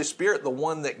the Holy Spirit, the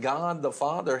one that God the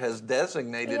Father has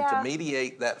designated to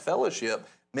mediate that fellowship,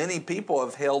 many people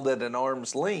have held it at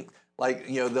arm's length.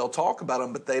 They'll talk about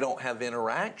them, but they don't have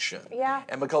interaction. Yeah.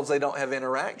 And because they don't have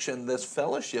interaction, this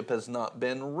fellowship has not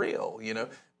been real.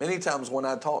 Many times when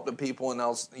I talk to people and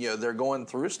they're going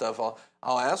through stuff,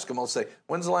 I'll ask them, I'll say,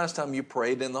 when's the last time you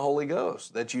prayed in the Holy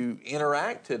Ghost? That you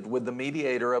interacted with the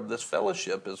mediator of this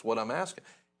fellowship is what I'm asking.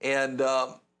 And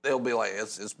they'll be like,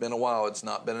 it's been a while, it's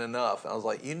not been enough. I was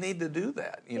like, you need to do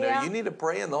that. You need to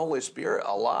pray in the Holy Spirit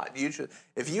a lot. You should,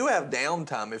 if you have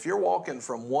downtime, if you're walking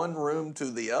from one room to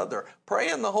the other,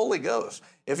 pray in the Holy Ghost.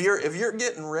 If you're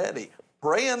getting ready,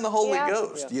 pray in the Holy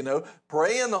Ghost,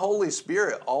 pray in the Holy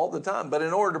Spirit all the time. But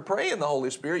in order to pray in the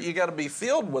Holy Spirit, you got to be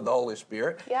filled with the Holy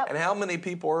Spirit. Yep. And how many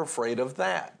people are afraid of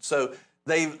that? So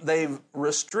they've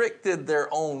restricted their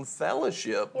own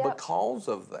fellowship because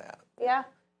of that. Yeah.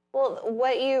 Well,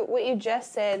 what you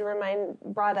just said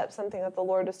brought up something that the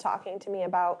Lord was talking to me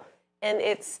about, and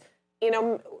it's,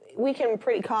 we can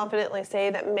pretty confidently say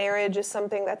that marriage is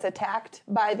something that's attacked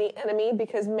by the enemy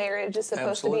because marriage is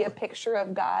supposed to be a picture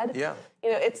of God. Yeah.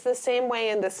 It's the same way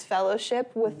in this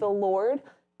fellowship with the Lord,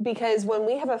 because when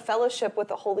we have a fellowship with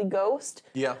the Holy Ghost,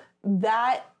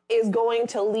 that is going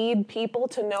to lead people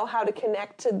to know how to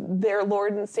connect to their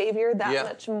Lord and Savior that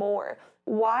much more.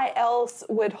 Why else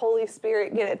would Holy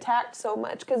Spirit get attacked so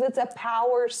much? Because it's a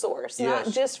power source, not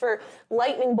just for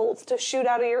lightning bolts to shoot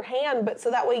out of your hand, but so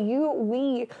that way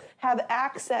we have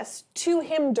access to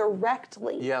Him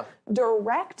directly. Yeah.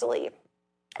 Directly.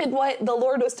 And what the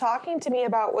Lord was talking to me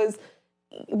about was,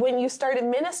 when you started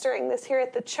ministering this here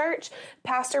at the church,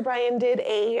 Pastor Brian did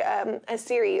a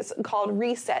series called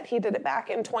Reset. He did it back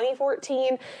in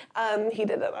 2014. He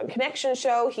did it on Connection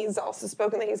Show. He's also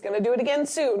spoken that he's going to do it again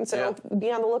soon, so be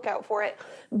on the lookout for it.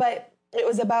 But it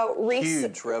was about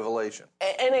huge revelation.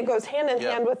 And it goes hand in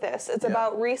hand with this. It's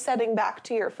about resetting back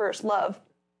to your first love.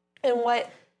 And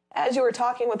what, as you were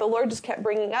talking, what the Lord just kept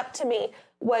bringing up to me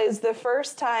was the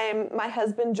first time my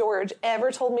husband George ever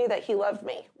told me that he loved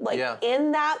me.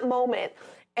 In that moment,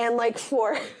 and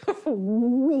for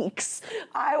weeks,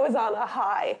 I was on a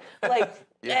high.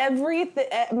 Everything,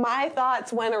 my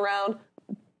thoughts went around,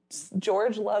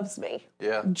 George loves me.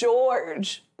 Yeah.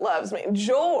 George loves me.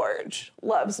 George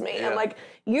loves me. Yeah. And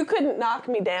you couldn't knock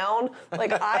me down.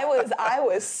 I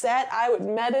was set. I would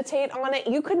meditate on it.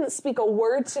 You couldn't speak a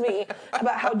word to me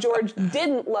about how George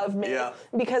didn't love me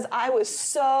because I was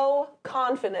so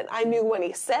confident. I knew when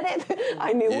he said it.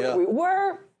 I knew where we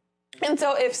were. And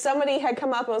so if somebody had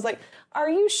come up and was like, "Are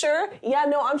you sure?" "Yeah,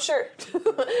 no, I'm sure."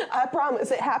 I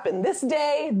promise it happened this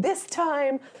day, this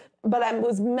time. But I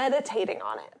was meditating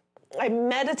on it. I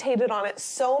meditated on it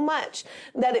so much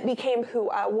that it became who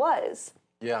I was.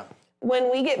 Yeah. When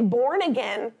we get born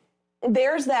again,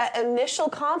 there's that initial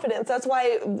confidence. That's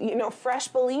why, fresh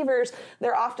believers,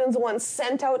 they're often the ones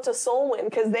sent out to soul win,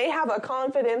 because they have a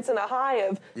confidence and a high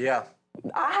of,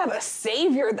 I have a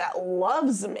Savior that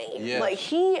loves me. Yes.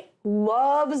 He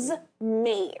loves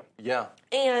me. Yeah.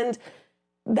 And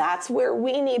that's where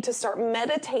we need to start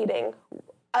meditating.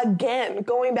 Again,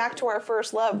 going back to our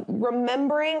first love,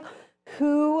 remembering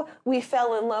who we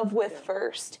fell in love with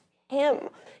first, Him.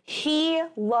 He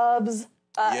loves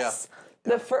us.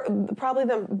 Yeah. Probably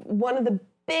one of the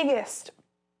biggest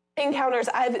encounters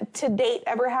I've to date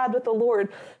ever had with the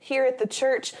Lord here at the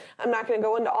church. I'm not going to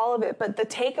go into all of it, but the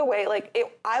takeaway,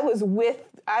 I was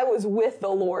with the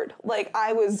Lord.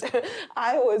 I was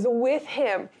with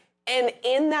Him, and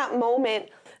in that moment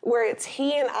where it's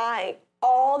He and I,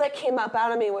 all that came up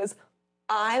out of me was,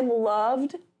 I'm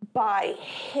loved by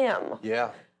Him.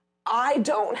 Yeah. I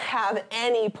don't have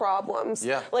any problems.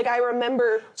 Yeah. I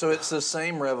remember. So it's the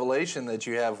same revelation that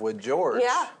you have with George.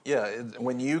 Yeah. Yeah.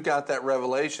 When you got that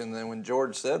revelation, then when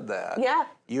George said that,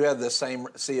 you had the same.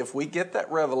 See, if we get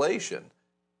that revelation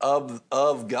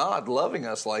of God loving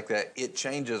us like that, it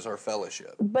changes our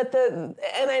fellowship. But and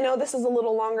I know this is a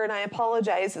little longer and I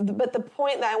apologize, but the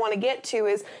point that I want to get to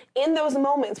is, in those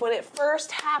moments when it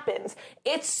first happens,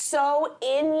 it's so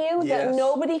in you that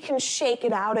nobody can shake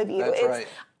it out of you. That's right.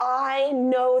 I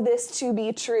know this to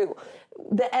be true.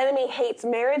 The enemy hates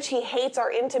marriage. He hates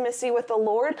our intimacy with the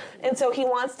Lord. And so he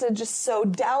wants to just sow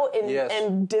doubt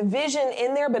and division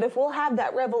in there. But if we'll have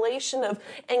that revelation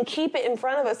and keep it in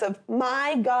front of us of,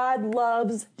 my God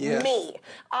loves me.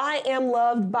 I am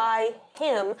loved by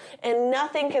Him, and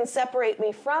nothing can separate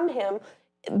me from Him.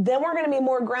 Then we're going to be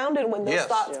more grounded when those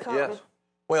thoughts come. Yes.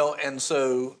 Well, and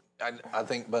so I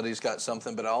think Buddy's got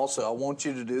something, but I want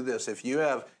you to do this. If you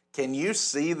have... Can you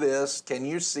see this? Can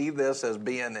you see this as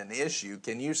being an issue?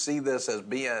 Can you see this as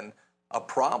being a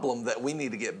problem that we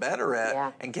need to get better at?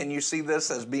 Yeah. And can you see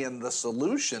this as being the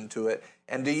solution to it?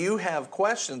 And do you have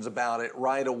questions about it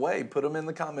right away? Put them in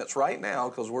the comments right now,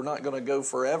 because we're not going to go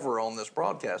forever on this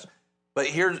broadcast. But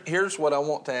here's what I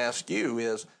want to ask you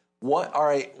is, all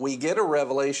right, we get a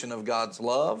revelation of God's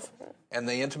love and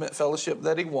the intimate fellowship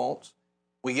that He wants.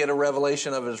 We get a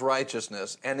revelation of His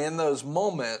righteousness. And in those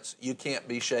moments, you can't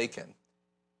be shaken.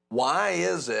 Why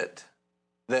is it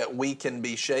that we can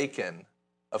be shaken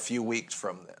a few weeks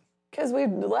from then? Because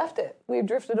we've left it. We've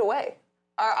drifted away.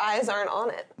 Our eyes aren't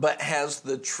on it. But has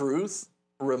the truth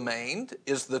remained?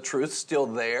 Is the truth still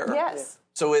there? Yes.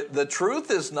 So the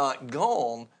truth is not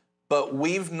gone, but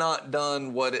we've not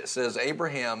done what it says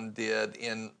Abraham did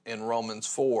in Romans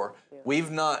 4. Yeah. We've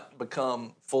not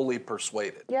become fully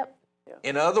persuaded. Yep.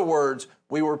 In other words,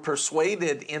 we were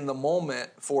persuaded in the moment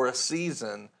for a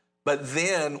season, but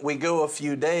then we go a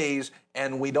few days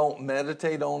and we don't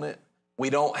meditate on it. We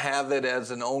don't have it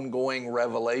as an ongoing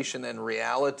revelation and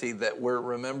reality that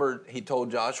remember, he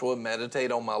told Joshua,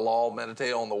 meditate on my law,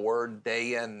 meditate on the word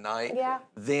day and night. Yeah.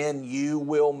 Then you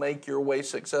will make your way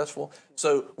successful.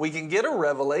 So we can get a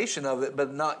revelation of it,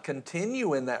 but not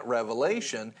continue in that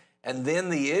revelation. And then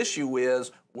the issue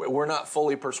is we're not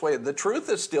fully persuaded. The truth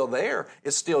is still there.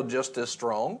 It's still just as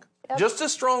strong. Yep. Just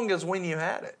as strong as when you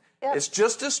had it. Yep. It's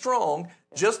just as strong,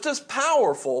 just as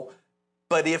powerful.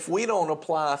 But if we don't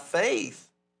apply faith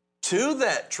to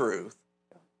that truth,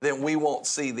 then we won't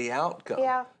see the outcome.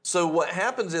 Yeah. So what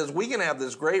happens is we can have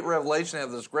this great revelation,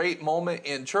 have this great moment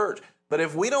in church, but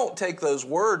if we don't take those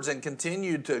words and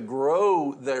continue to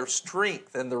grow their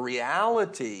strength and the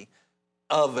reality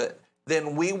of it,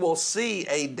 then we will see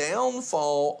a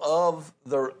downfall of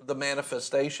the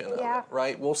manifestation of it,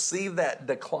 right? We'll see that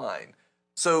decline.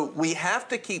 So we have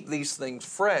to keep these things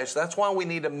fresh. That's why we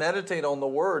need to meditate on the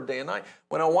Word day and night.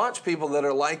 When I watch people that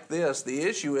are like this, the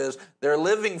issue is they're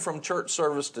living from church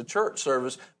service to church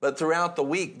service, but throughout the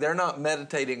week, they're not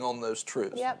meditating on those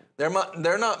truths. Yep.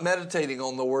 They're not meditating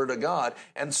on the Word of God.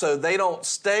 And so they don't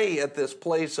stay at this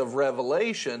place of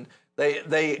revelation.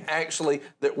 They actually,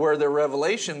 where their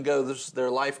revelation goes, their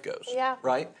life goes. Yeah.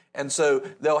 Right? And so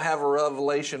they'll have a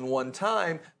revelation one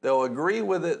time, they'll agree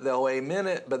with it, they'll amen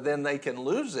it, but then they can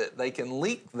lose it. They can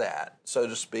leak that, so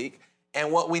to speak.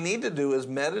 And what we need to do is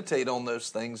meditate on those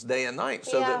things day and night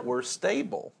so that we're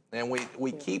stable and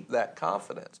we keep that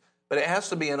confidence. But it has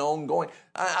to be an ongoing.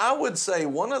 I would say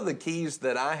one of the keys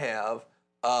that I have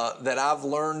that I've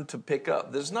learned to pick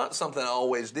up, this is not something I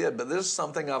always did, but this is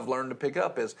something I've learned to pick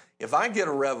up, is if I get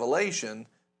a revelation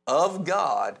of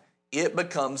God, it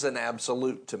becomes an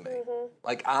absolute to me. Mm-hmm.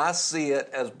 Like I see it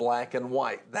as black and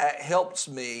white. That helps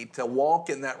me to walk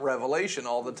in that revelation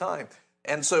all the time.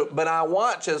 And so, but I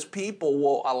watch as people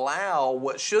will allow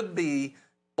what should be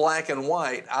black and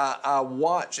white, I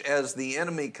watch as the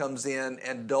enemy comes in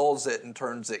and dulls it and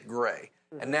turns it gray.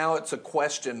 Mm-hmm. And now it's a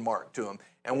question mark to them.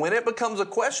 And when it becomes a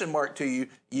question mark to you,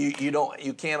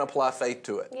 you can't apply faith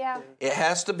to it. Yeah. It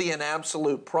has to be an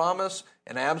absolute promise,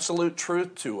 an absolute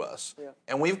truth to us. Yeah.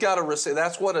 And we've got to receive.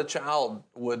 That's what a child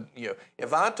would,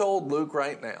 if I told Luke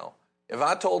right now,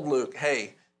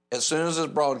 hey, as soon as this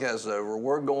broadcast is over,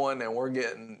 we're going and we're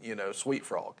getting, Sweet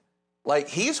Frog. Like,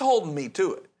 he's holding me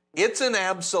to it. It's an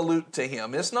absolute to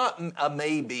him. It's not a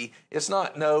maybe. It's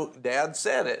not, no, Dad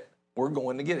said it. We're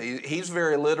going to get it. He's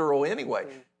very literal anyway.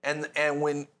 And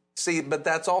but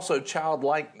that's also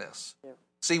childlikeness. Yeah.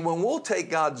 See, when we'll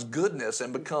take God's goodness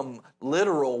and become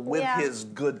literal with His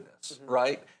goodness,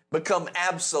 right? Become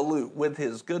absolute with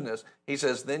His goodness, He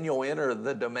says, then you'll enter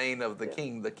the domain of the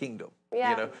king, the kingdom.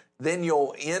 Yeah. Then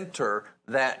you'll enter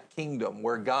that kingdom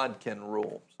where God can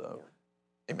rule. So,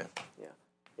 amen. Yeah.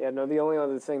 Yeah, no, the only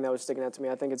other thing that was sticking out to me,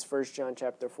 I think it's 1 John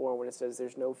chapter 4 when it says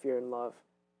there's no fear in love.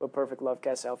 But perfect love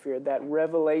casts out fear. That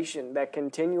revelation, that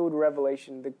continued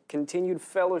revelation, the continued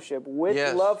fellowship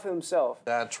with love Himself.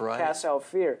 That's right. Casts out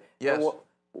fear. Yes. And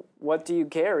what do you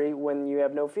carry when you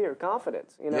have no fear?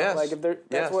 Confidence. Yes. Like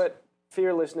that's what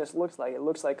fearlessness looks like. It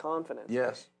looks like confidence.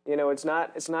 Yes.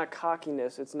 It's not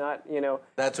cockiness. It's not.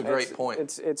 That's a great point.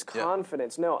 It's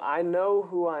confidence. No, I know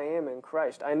who I am in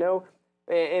Christ. I know,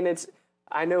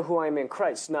 I know who I am in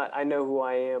Christ. Not I know who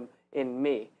I am in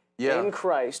me. Yeah. In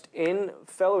Christ, in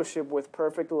fellowship with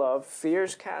perfect love,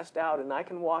 fears cast out, and I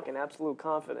can walk in absolute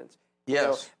confidence.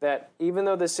 Yes. That even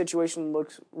though this situation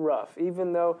looks rough,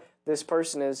 even though this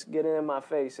person is getting in my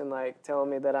face and telling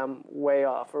me that I'm way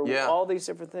off, or all these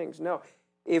different things. No,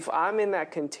 if I'm in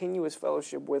that continuous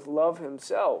fellowship with love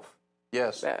Himself,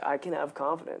 that I can have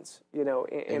confidence, in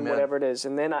whatever it is,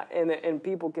 and then and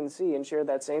people can see and share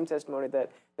that same testimony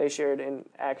that they shared in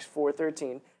Acts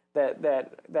 4:13.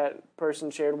 That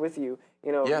person shared with you,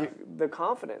 the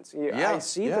confidence. I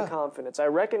see the confidence. I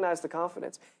recognize the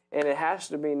confidence, and it has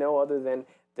to be no other than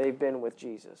they've been with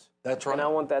Jesus. That's right. And I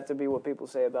want that to be what people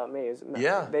say about me. Is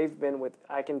they've been with.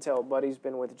 I can tell Buddy's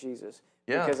been with Jesus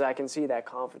because I can see that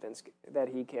confidence that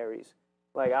he carries.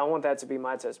 Like I want that to be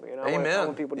my testimony. And I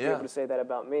want people to be able to say that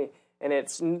about me.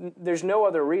 And there's no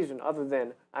other reason other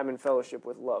than I'm in fellowship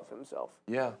with love Himself.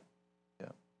 Yeah.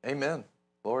 Amen.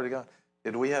 Glory to God.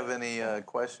 Did we have any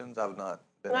questions? I've not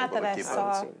been able to keep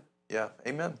up. Yeah,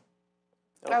 amen.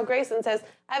 Oh, Grayson says,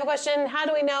 I have a question. How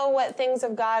do we know what things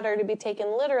of God are to be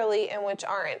taken literally and which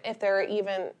aren't? If there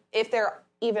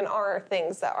even are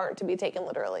things that aren't to be taken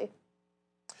literally.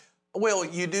 Well,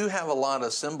 you do have a lot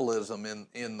of symbolism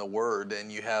in the Word,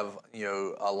 and you have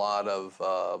a lot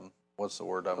of what's the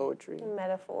word? Poetry,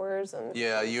 metaphors, and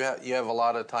you have a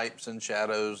lot of types and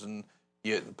shadows, and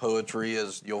poetry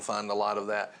you'll find a lot of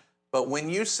that. But when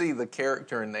you see the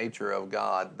character and nature of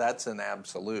God, that's an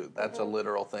absolute. That's a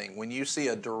literal thing. When you see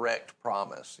a direct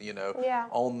promise,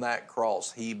 on that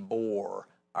cross, he bore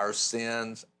our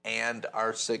sins and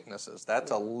our sicknesses.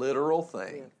 That's a literal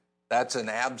thing. That's an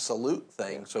absolute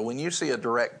thing. So when you see a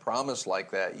direct promise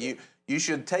like that, you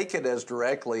should take it as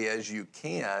directly as you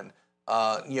can.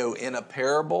 In a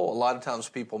parable, a lot of times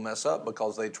people mess up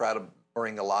because they try to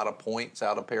bring a lot of points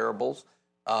out of parables.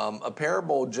 A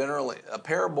parable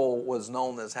was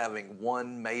known as having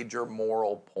one major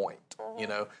moral point.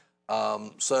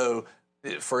 So,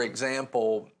 for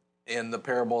example, in the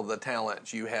parable of the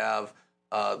talents, you have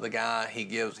the guy.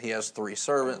 He has 3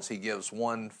 servants. He gives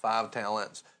one 5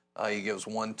 talents. He gives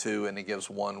one 2, and he gives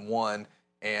one 1.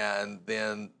 And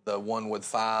then the one with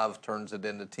 5 turns it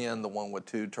into 10. The one with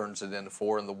 2 turns it into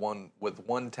 4, and the one with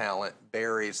 1 talent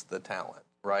buries the talent.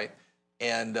 Right.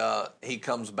 And he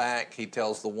comes back, he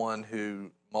tells the one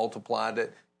who multiplied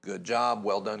it, good job,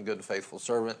 well done, good and faithful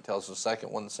servant. Tells the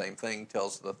second one the same thing.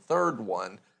 Tells the third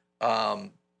one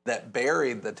that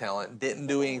buried the talent, didn't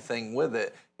do anything with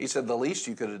it. He said the least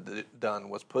you could have done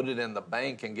was put it in the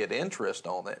bank and get interest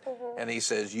on it. And he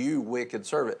says, you wicked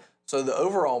servant. So the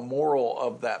overall moral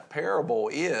of that parable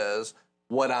is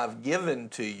what I've given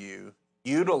to you,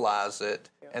 utilize it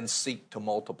and seek to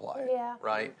multiply it,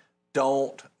 right?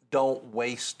 Don't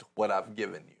waste what I've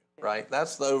given you, right?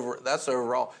 That's the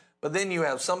overall. But then you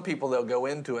have some people that'll go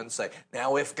into it and say,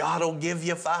 now if God will give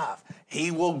you 5, he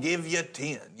will give you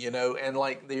 10, and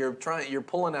like you're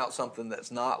pulling out something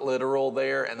that's not literal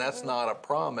there, and that's not a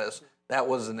promise. That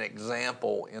was an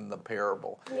example in the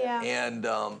parable. Yeah. And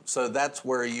so that's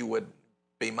where you would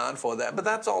be mindful of that. But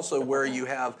that's also where you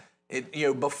have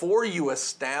it, before you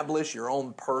establish your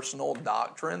own personal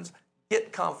doctrines,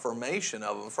 get confirmation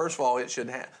of them. First of all, it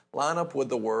should line up with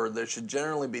the Word. There should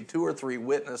generally be 2 or 3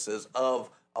 witnesses of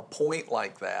a point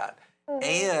like that.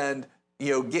 And,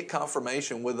 get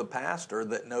confirmation with a pastor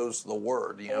that knows the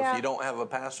Word. If you don't have a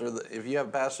pastor, if you have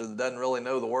a pastor that doesn't really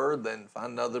know the Word, then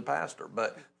find another pastor,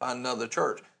 but find another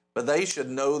church. But they should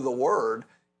know the Word,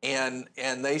 and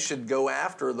they should go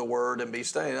after the Word and be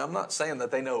studying. I'm not saying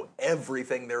that they know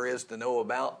everything there is to know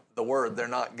about the Word. They're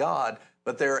not God.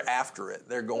 But they're after it.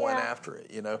 They're going after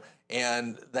it,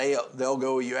 And they'll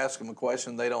go, you ask them a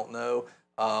question they don't know,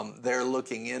 they're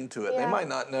looking into it. They might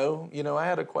not know. I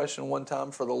had a question one time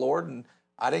for the Lord, and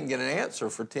I didn't get an answer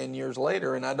for 10 years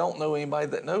later, and I don't know anybody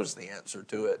that knows the answer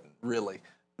to it, really,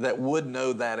 that would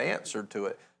know that answer to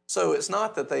it. So it's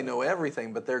not that they know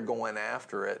everything, but they're going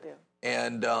after it. Yeah.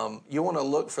 And you want to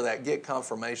look for that, get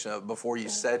confirmation of it before you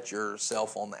set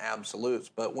yourself on the absolutes.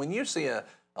 But when you see a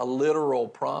literal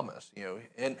promise,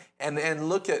 and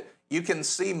look at, you can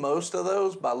see most of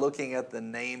those by looking at the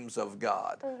names of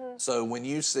God. So when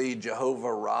you see Jehovah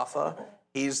Rapha,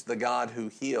 he's the God who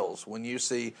heals. When you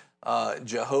see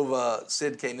Jehovah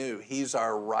Sidkenu, he's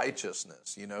our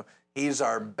righteousness, he's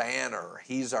our banner,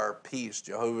 he's our peace,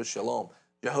 Jehovah Shalom.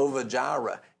 Jehovah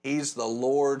Jireh, he's the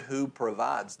Lord who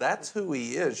provides. That's who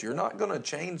he is. You're not going to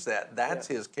change that. That's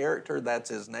his character, that's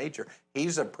his nature.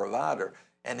 He's a provider.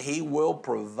 And he will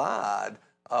provide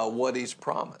what he's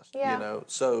promised,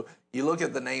 So you look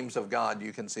at the names of God,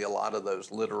 you can see a lot of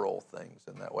those literal things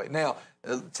in that way. Now,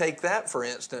 take that, for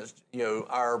instance,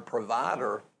 our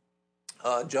provider,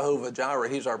 Jehovah Jireh,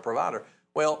 he's our provider.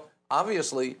 Well,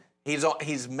 obviously,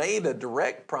 he's made a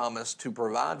direct promise to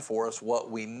provide for us what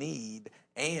we need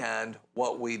and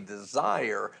what we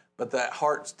desire, but that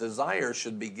heart's desire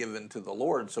should be given to the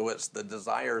Lord. So it's the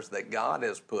desires that God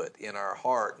has put in our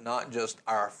heart, not just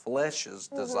our flesh's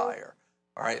desire.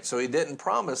 All right. So he didn't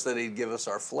promise that he'd give us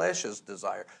our flesh's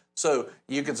desire. So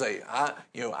you could say, I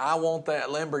want that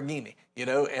Lamborghini,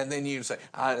 and then you say,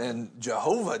 and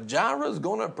Jehovah Jireh is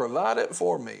going to provide it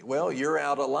for me. Well, you're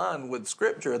out of line with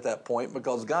Scripture at that point,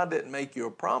 because God didn't make you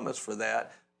a promise for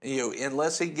that.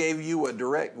 Unless he gave you a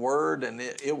direct word and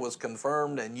it was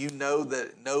confirmed, and you know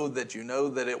that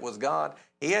it was God,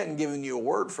 he hadn't given you a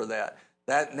word for that.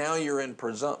 That now you're in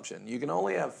presumption. You can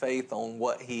only have faith on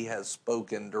what he has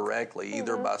spoken directly,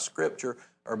 either by Scripture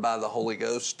or by the Holy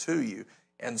Ghost to you.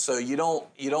 And so you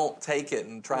don't take it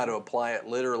and try to apply it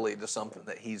literally to something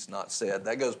that he's not said.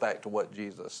 That goes back to what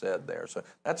Jesus said there. So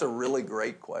that's a really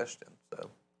great question. So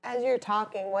as you're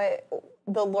talking, what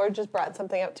the Lord just brought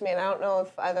something up to me, and I don't know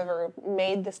if I've ever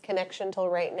made this connection till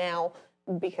right now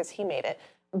because he made it,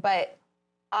 but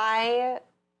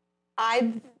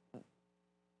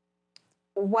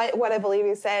what I believe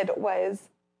he said was,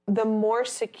 the more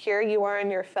secure you are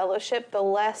in your fellowship, the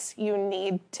less you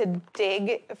need to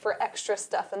dig for extra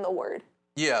stuff in the Word.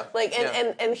 Yeah.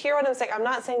 And hear what I'm saying. I'm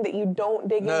not saying that you don't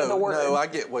dig into the Word. No, I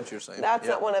get what you're saying. That's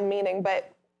not what I'm meaning.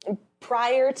 But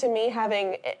prior to me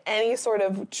having any sort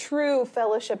of true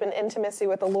fellowship and intimacy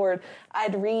with the Lord,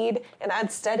 I'd read and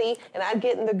I'd study and I'd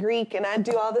get in the Greek and I'd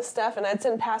do all this stuff and I'd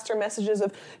send pastor messages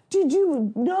of, did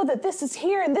you know that this is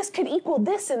here and this could equal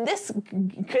this and this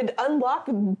could unlock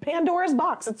Pandora's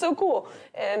box? It's so cool.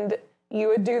 And you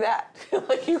would do that.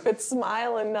 Like you would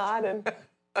smile and nod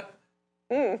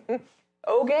and,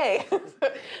 okay.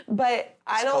 But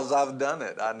I don't. Because I've done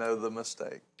it. I know the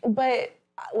mistake. But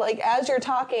like as you're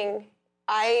talking,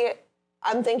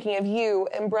 I'm thinking of you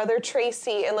and Brother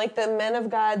Tracy and like the men of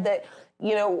God that,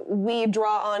 you know, we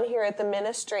draw on here at the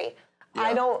ministry.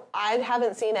 Yeah. I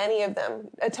haven't seen any of them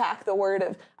attack the word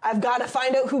of, I've got to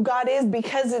find out who God is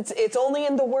because it's only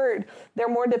in the word. They're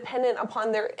more dependent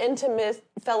upon their intimate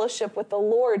fellowship with the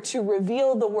Lord to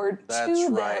reveal the word to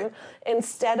them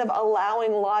instead of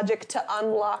allowing logic to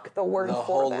unlock the word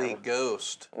for them. The Holy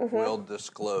Ghost will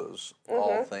disclose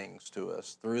all things to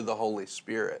us through the Holy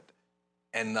Spirit.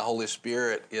 And the Holy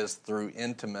Spirit is through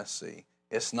intimacy.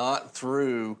 It's not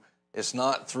through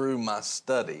my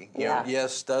study. You know,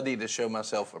 yes, study to show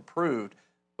myself approved,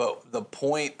 but the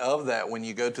point of that when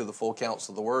you go to the full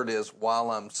counsel of the word is while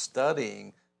I'm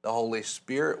studying, the Holy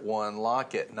Spirit will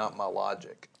unlock it, not my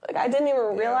logic. Like I didn't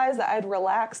even realize that I'd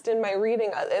relaxed in my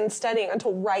reading and studying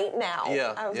until right now.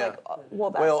 Yeah, I was like, oh,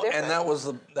 well, that's different. And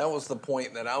that was the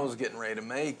point that I was getting ready to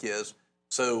make is,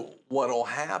 so what'll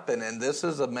happen, and this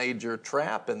is a major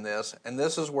trap in this, and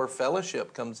this is where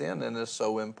fellowship comes in and is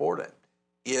so important,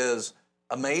 is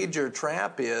a major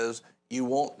trap is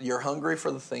you're hungry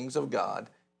for the things of God.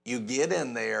 You get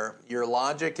in there, your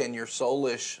logic and your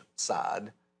soulish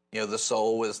side, you know, the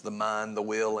soul is the mind, the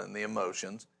will, and the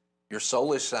emotions. Your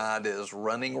soulish side is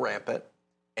running rampant,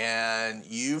 and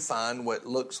you find what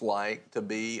looks like to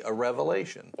be a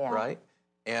revelation, right?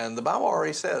 And the Bible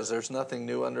already says there's nothing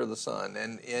new under the sun.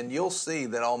 And you'll see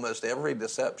that almost every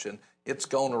deception, it's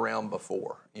gone around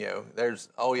before. You know,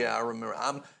 I remember.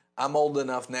 I'm old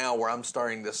enough now where I'm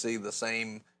starting to see the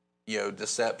same, you know,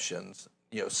 deceptions,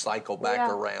 you know, cycle back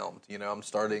around. You know, I'm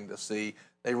starting to see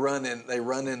they run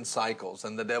in cycles,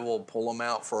 and the devil will pull them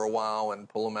out for a while and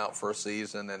pull them out for a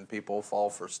season, and people fall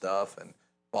for stuff and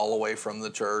fall away from the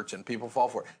church, and people fall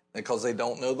for it because they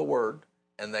don't know the word,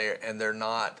 and they're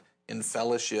not in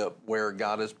fellowship where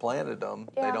God has planted them.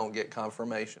 They don't get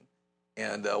confirmation.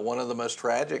 And one of the most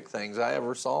tragic things I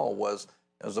ever saw was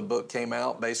a book came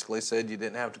out, basically said you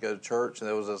didn't have to go to church. And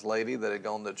there was this lady that had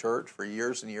gone to church for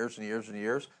years and years and years and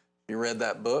years. She read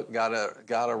that book, got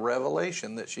a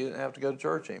revelation that she didn't have to go to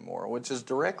church anymore, which is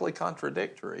directly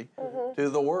contradictory to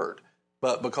the word.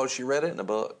 But because she read it in a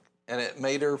book and it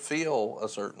made her feel a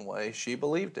certain way, she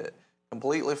believed it.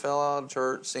 Completely fell out of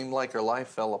church, seemed like her life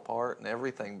fell apart and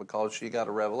everything because she got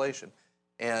a revelation.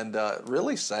 And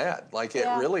really sad. Like it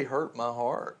really hurt my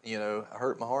heart, you know,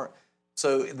 hurt my heart.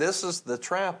 So this is the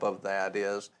trap of that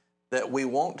is that we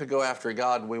want to go after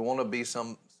God. We want to be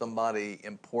somebody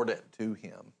important to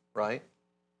him, right?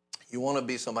 You want to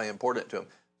be somebody important to him.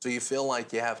 So you feel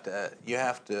like you have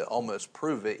to almost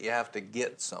prove it. You have to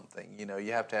get something. You know,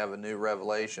 you have to have a new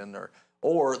revelation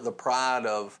or the pride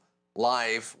of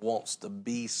life wants to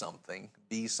be something,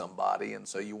 be somebody, and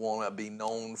so you want to be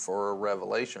known for a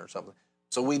revelation or something.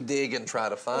 So we dig and try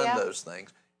to find those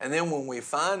things. And then when we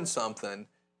find something,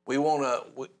 we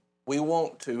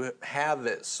want to have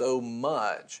it so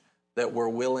much that we're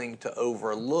willing to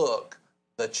overlook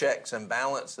the checks and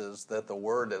balances that the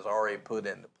Word has already put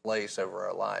into place over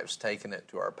our lives, taking it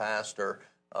to our pastor,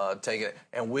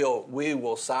 and we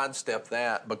will sidestep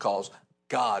that because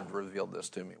God revealed this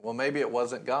to me. Well, maybe it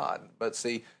wasn't God, but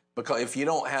see, because if you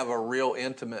don't have a real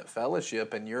intimate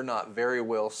fellowship and you're not very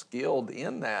well skilled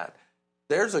in that,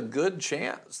 there's a good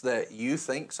chance that you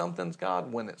think something's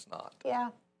God when it's not. Yeah.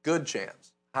 Good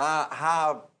chance.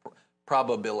 High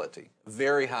probability.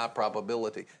 Very high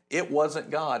probability. It wasn't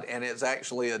God, and it's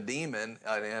actually a demon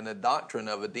and a doctrine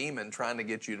of a demon trying to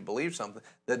get you to believe something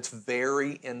that's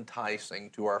very enticing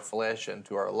to our flesh and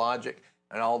to our logic.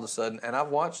 And all of a sudden, and I've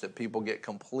watched it, people get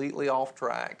completely off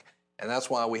track. And that's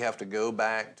why we have to go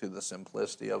back to the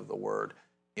simplicity of the Word.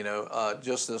 You know,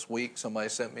 just this week, somebody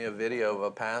sent me a video of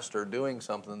a pastor doing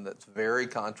something that's very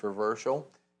controversial.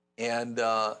 And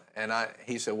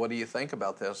he said, "What do you think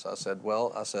about this?" I said,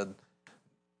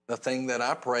 the thing that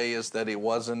I pray is that he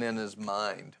wasn't in his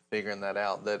mind figuring that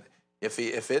out, that if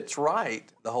it's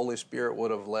right, the Holy Spirit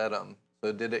would have led him.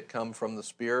 So did it come from the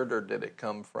Spirit or did it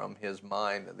come from his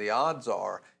mind? The odds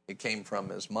are it came from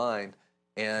his mind.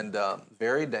 And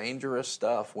very dangerous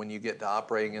stuff when you get to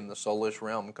operating in the soulish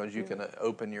realm because you can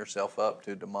open yourself up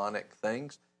to demonic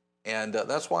things. And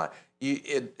that's why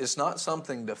it's not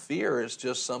something to fear. It's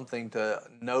just something to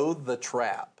know the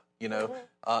trap, you know.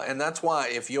 And that's why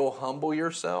if you'll humble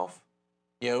yourself,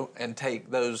 you know, and take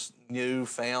those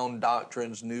newfound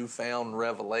doctrines, newfound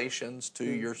revelations to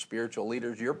your spiritual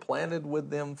leaders, you're planted with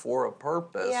them for a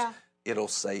purpose. Yeah. It'll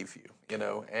save you, you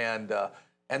know.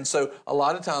 And so a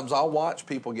lot of times I'll watch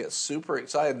people get super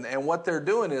excited, and what they're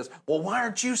doing is, well, why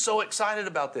aren't you so excited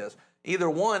about this?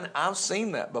 Either one, I've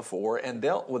seen that before and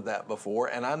dealt with that before,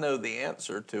 and I know the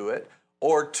answer to it.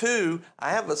 Or two,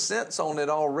 I have a sense on it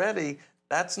already.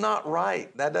 That's not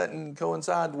right. That doesn't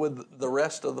coincide with the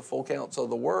rest of the full counsel of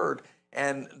the Word.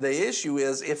 And the issue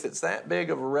is, if it's that big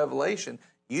of a revelation,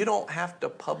 you don't have to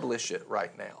publish it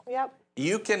right now. Yep.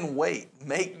 You can wait.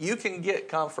 You can get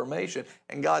confirmation,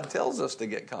 and God tells us to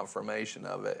get confirmation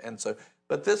of it. And so,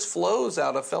 but this flows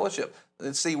out of fellowship.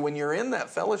 And see, when you're in that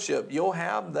fellowship, you'll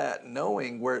have that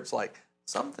knowing where it's like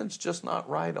something's just not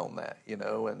right on that, you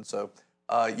know. And so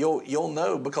you'll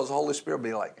know, because the Holy Spirit will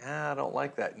be like, I don't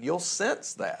like that, and you'll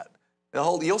sense that.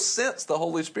 You'll sense the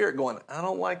Holy Spirit going, I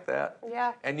don't like that.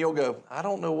 Yeah. And you'll go, I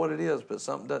don't know what it is, but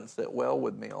something doesn't sit well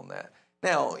with me on that.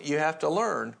 Now, you have to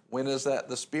learn, when is that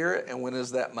the Spirit and when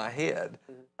is that my head?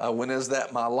 When is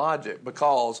that my logic?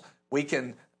 Because we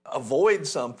can avoid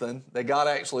something that God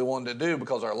actually wanted to do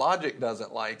because our logic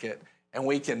doesn't like it, and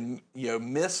we can, you know,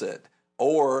 miss it.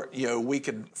 Or, you know, we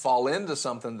could fall into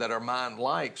something that our mind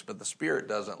likes, but the Spirit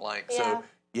doesn't like. Yeah. So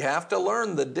you have to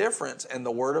learn the difference, and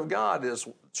the Word of God is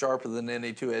sharper than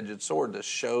any two-edged sword to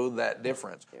show that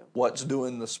difference. Yeah. What's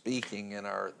doing the speaking in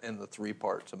the three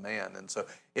parts of man. And so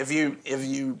if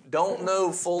you don't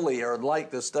know fully or like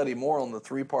to study more on the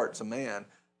three parts of man,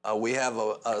 we have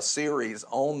a series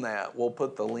on that. We'll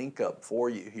put the link up for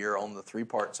you here on the three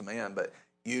parts of man, but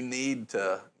you need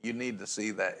to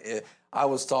see that. I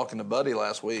was talking to Buddy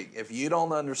last week. If you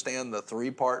don't understand the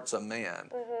three parts of man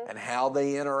and how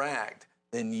they interact,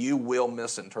 then you will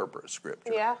misinterpret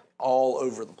Scripture. Yeah. All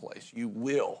over the place. You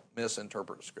will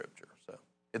misinterpret Scripture. So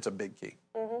it's a big key.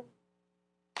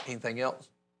 Anything else?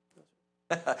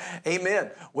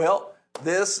 Amen. Well,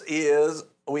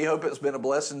 we hope it's been a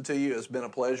blessing to you. It's been a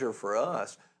pleasure for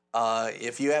us.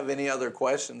 If you have any other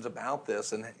questions about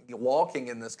this and walking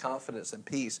in this confidence and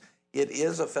peace, it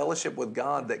is a fellowship with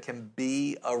God that can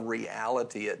be a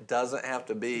reality. It doesn't have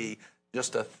to be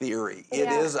just a theory. It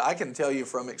is, I can tell you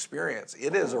from experience,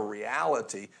 it is a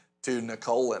reality to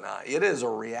Nicole and I. It is a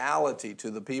reality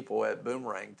to the people at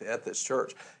Boomerang, at this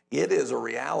church. It is a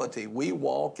reality. We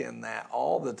walk in that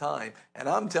all the time. And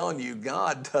I'm telling you,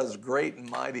 God does great and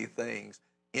mighty things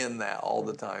in that all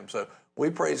the time. So we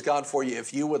praise God for you.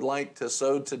 If you would like to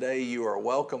sow today, you are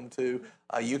welcome to.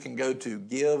 You can go to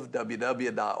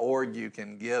giveww.org. You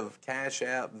can give Cash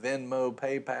App, Venmo,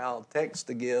 PayPal, text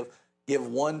to give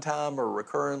one time or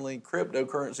recurrently,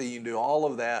 cryptocurrency. You can do all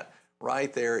of that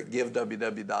right there at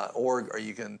giveww.org, or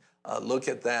you can look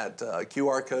at that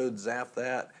QR code, zap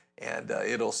that, and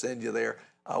it'll send you there.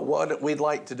 What we'd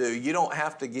like to do, you don't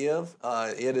have to give.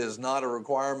 It is not a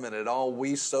requirement at all.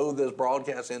 We sow this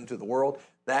broadcast into the world.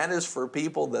 That is for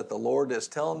people that the Lord is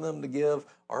telling them to give,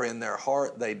 or in their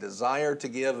heart they desire to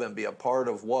give and be a part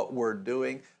of what we're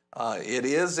doing. It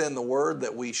is in the Word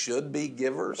that we should be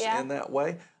givers in that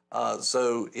way.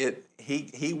 So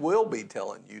he will be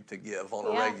telling you to give on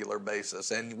a regular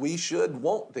basis, and we should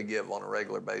want to give on a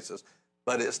regular basis,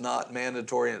 but it's not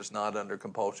mandatory and it's not under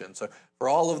compulsion. So for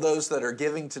all of those that are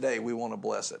giving today, we want to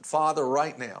bless it. Father,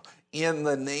 right now, in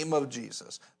the name of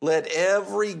Jesus, let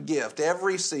every gift,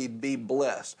 every seed be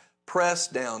blessed,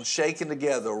 pressed down, shaken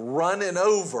together, running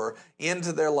over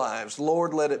into their lives.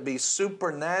 Lord, let it be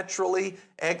supernaturally,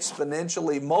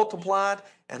 exponentially multiplied,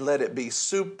 and let it be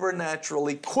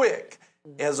supernaturally quick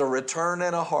as a return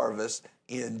and a harvest.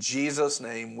 In Jesus'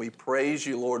 name, we praise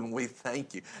you, Lord, and we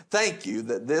thank you. Thank you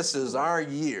that this is our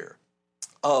year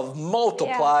of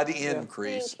multiplied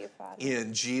increase. Thank you, Father.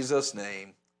 In Jesus'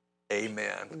 name,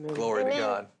 amen. Glory to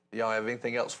God. Do y'all have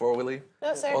anything else before we leave?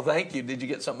 No, sir. Well, thank you. Did you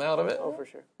get something out of it? Oh, for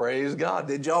sure. Praise God.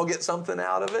 Did y'all get something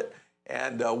out of it?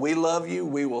 And we love you.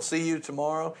 We will see you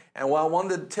tomorrow. And what I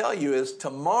wanted to tell you is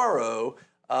tomorrow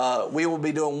we will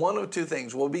be doing one of two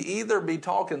things. We'll either be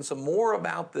talking some more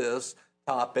about this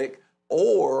topic,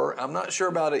 or I'm not sure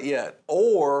about it yet,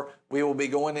 or we will be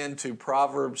going into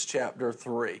Proverbs chapter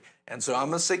 3. And so I'm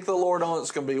going to seek the Lord on it.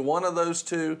 It's going to be one of those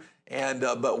two. And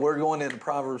but we're going into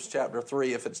Proverbs chapter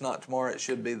 3. If it's not tomorrow, it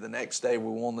should be the next day.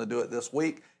 We want to do it this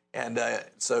week. And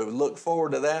so look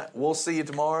forward to that. We'll see you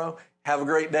tomorrow. Have a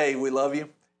great day. We love you.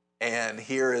 And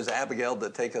here is Abigail to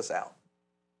take us out.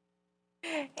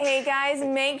 Hey guys,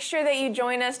 make sure that you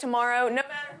join us tomorrow, no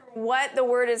matter what the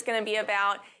word is going to be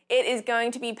about. It is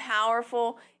going to be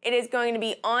powerful. It is going to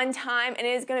be on time, and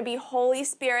it is going to be Holy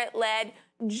Spirit led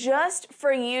just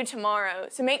for you tomorrow.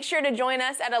 So make sure to join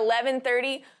us at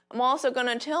 11:30. I'm also going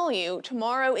to tell you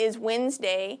tomorrow is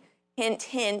Wednesday, hint,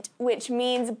 hint, which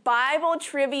means Bible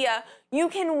trivia. You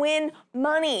can win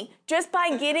money just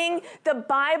by getting the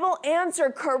Bible answer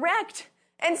correct.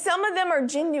 And some of them are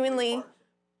genuinely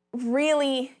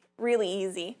really, really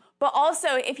easy. But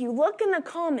also, if you look in the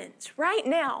comments right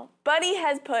now, Buddy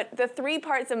has put the 3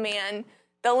 parts of man,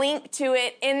 the link to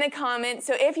it in the comments.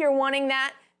 So if you're wanting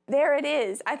that, there it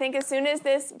is. I think as soon as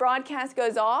this broadcast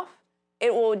goes off,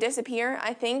 it will disappear.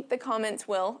 I think the comments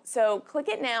will. So click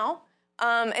it now.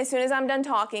 As soon as I'm done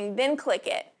talking, then click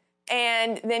it.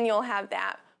 And then you'll have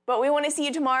that. But we want to see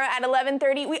you tomorrow at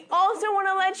 11:30. We also want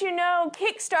to let you know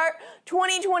Kickstart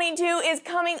 2022 is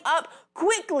coming up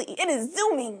quickly. It is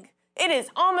zooming. It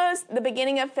is almost the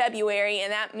beginning of February,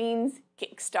 and that means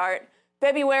Kickstart.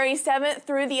 February 7th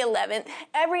through the 11th,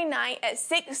 every night at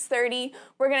 6:30,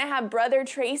 we're going to have Brother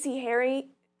Tracy Harris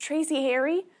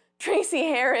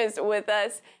with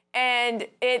us. And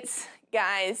it's,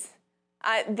 guys,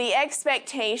 the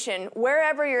expectation,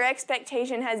 wherever your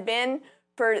expectation has been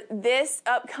for this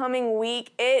upcoming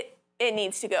week, it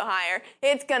needs to go higher.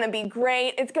 It's going to be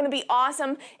great. It's going to be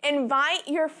awesome. Invite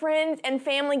your friends and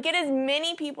family. Get as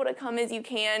many people to come as you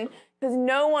can because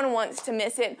no one wants to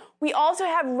miss it. We also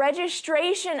have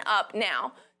registration up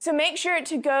now. So make sure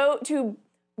to go to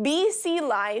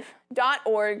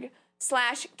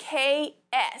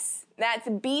bclife.org/KS. That's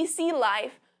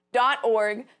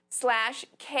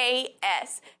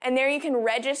bclife.org/KS. And there you can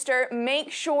register.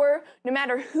 Make sure, no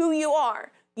matter who you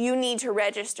are, you need to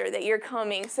register that you're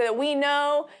coming so that we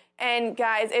know. And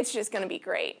guys, it's just going to be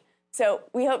great. So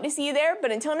we hope to see you there.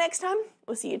 But until next time,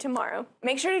 we'll see you tomorrow.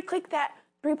 Make sure to click that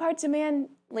 3 Parts of Man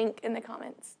link in the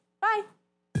comments. Bye.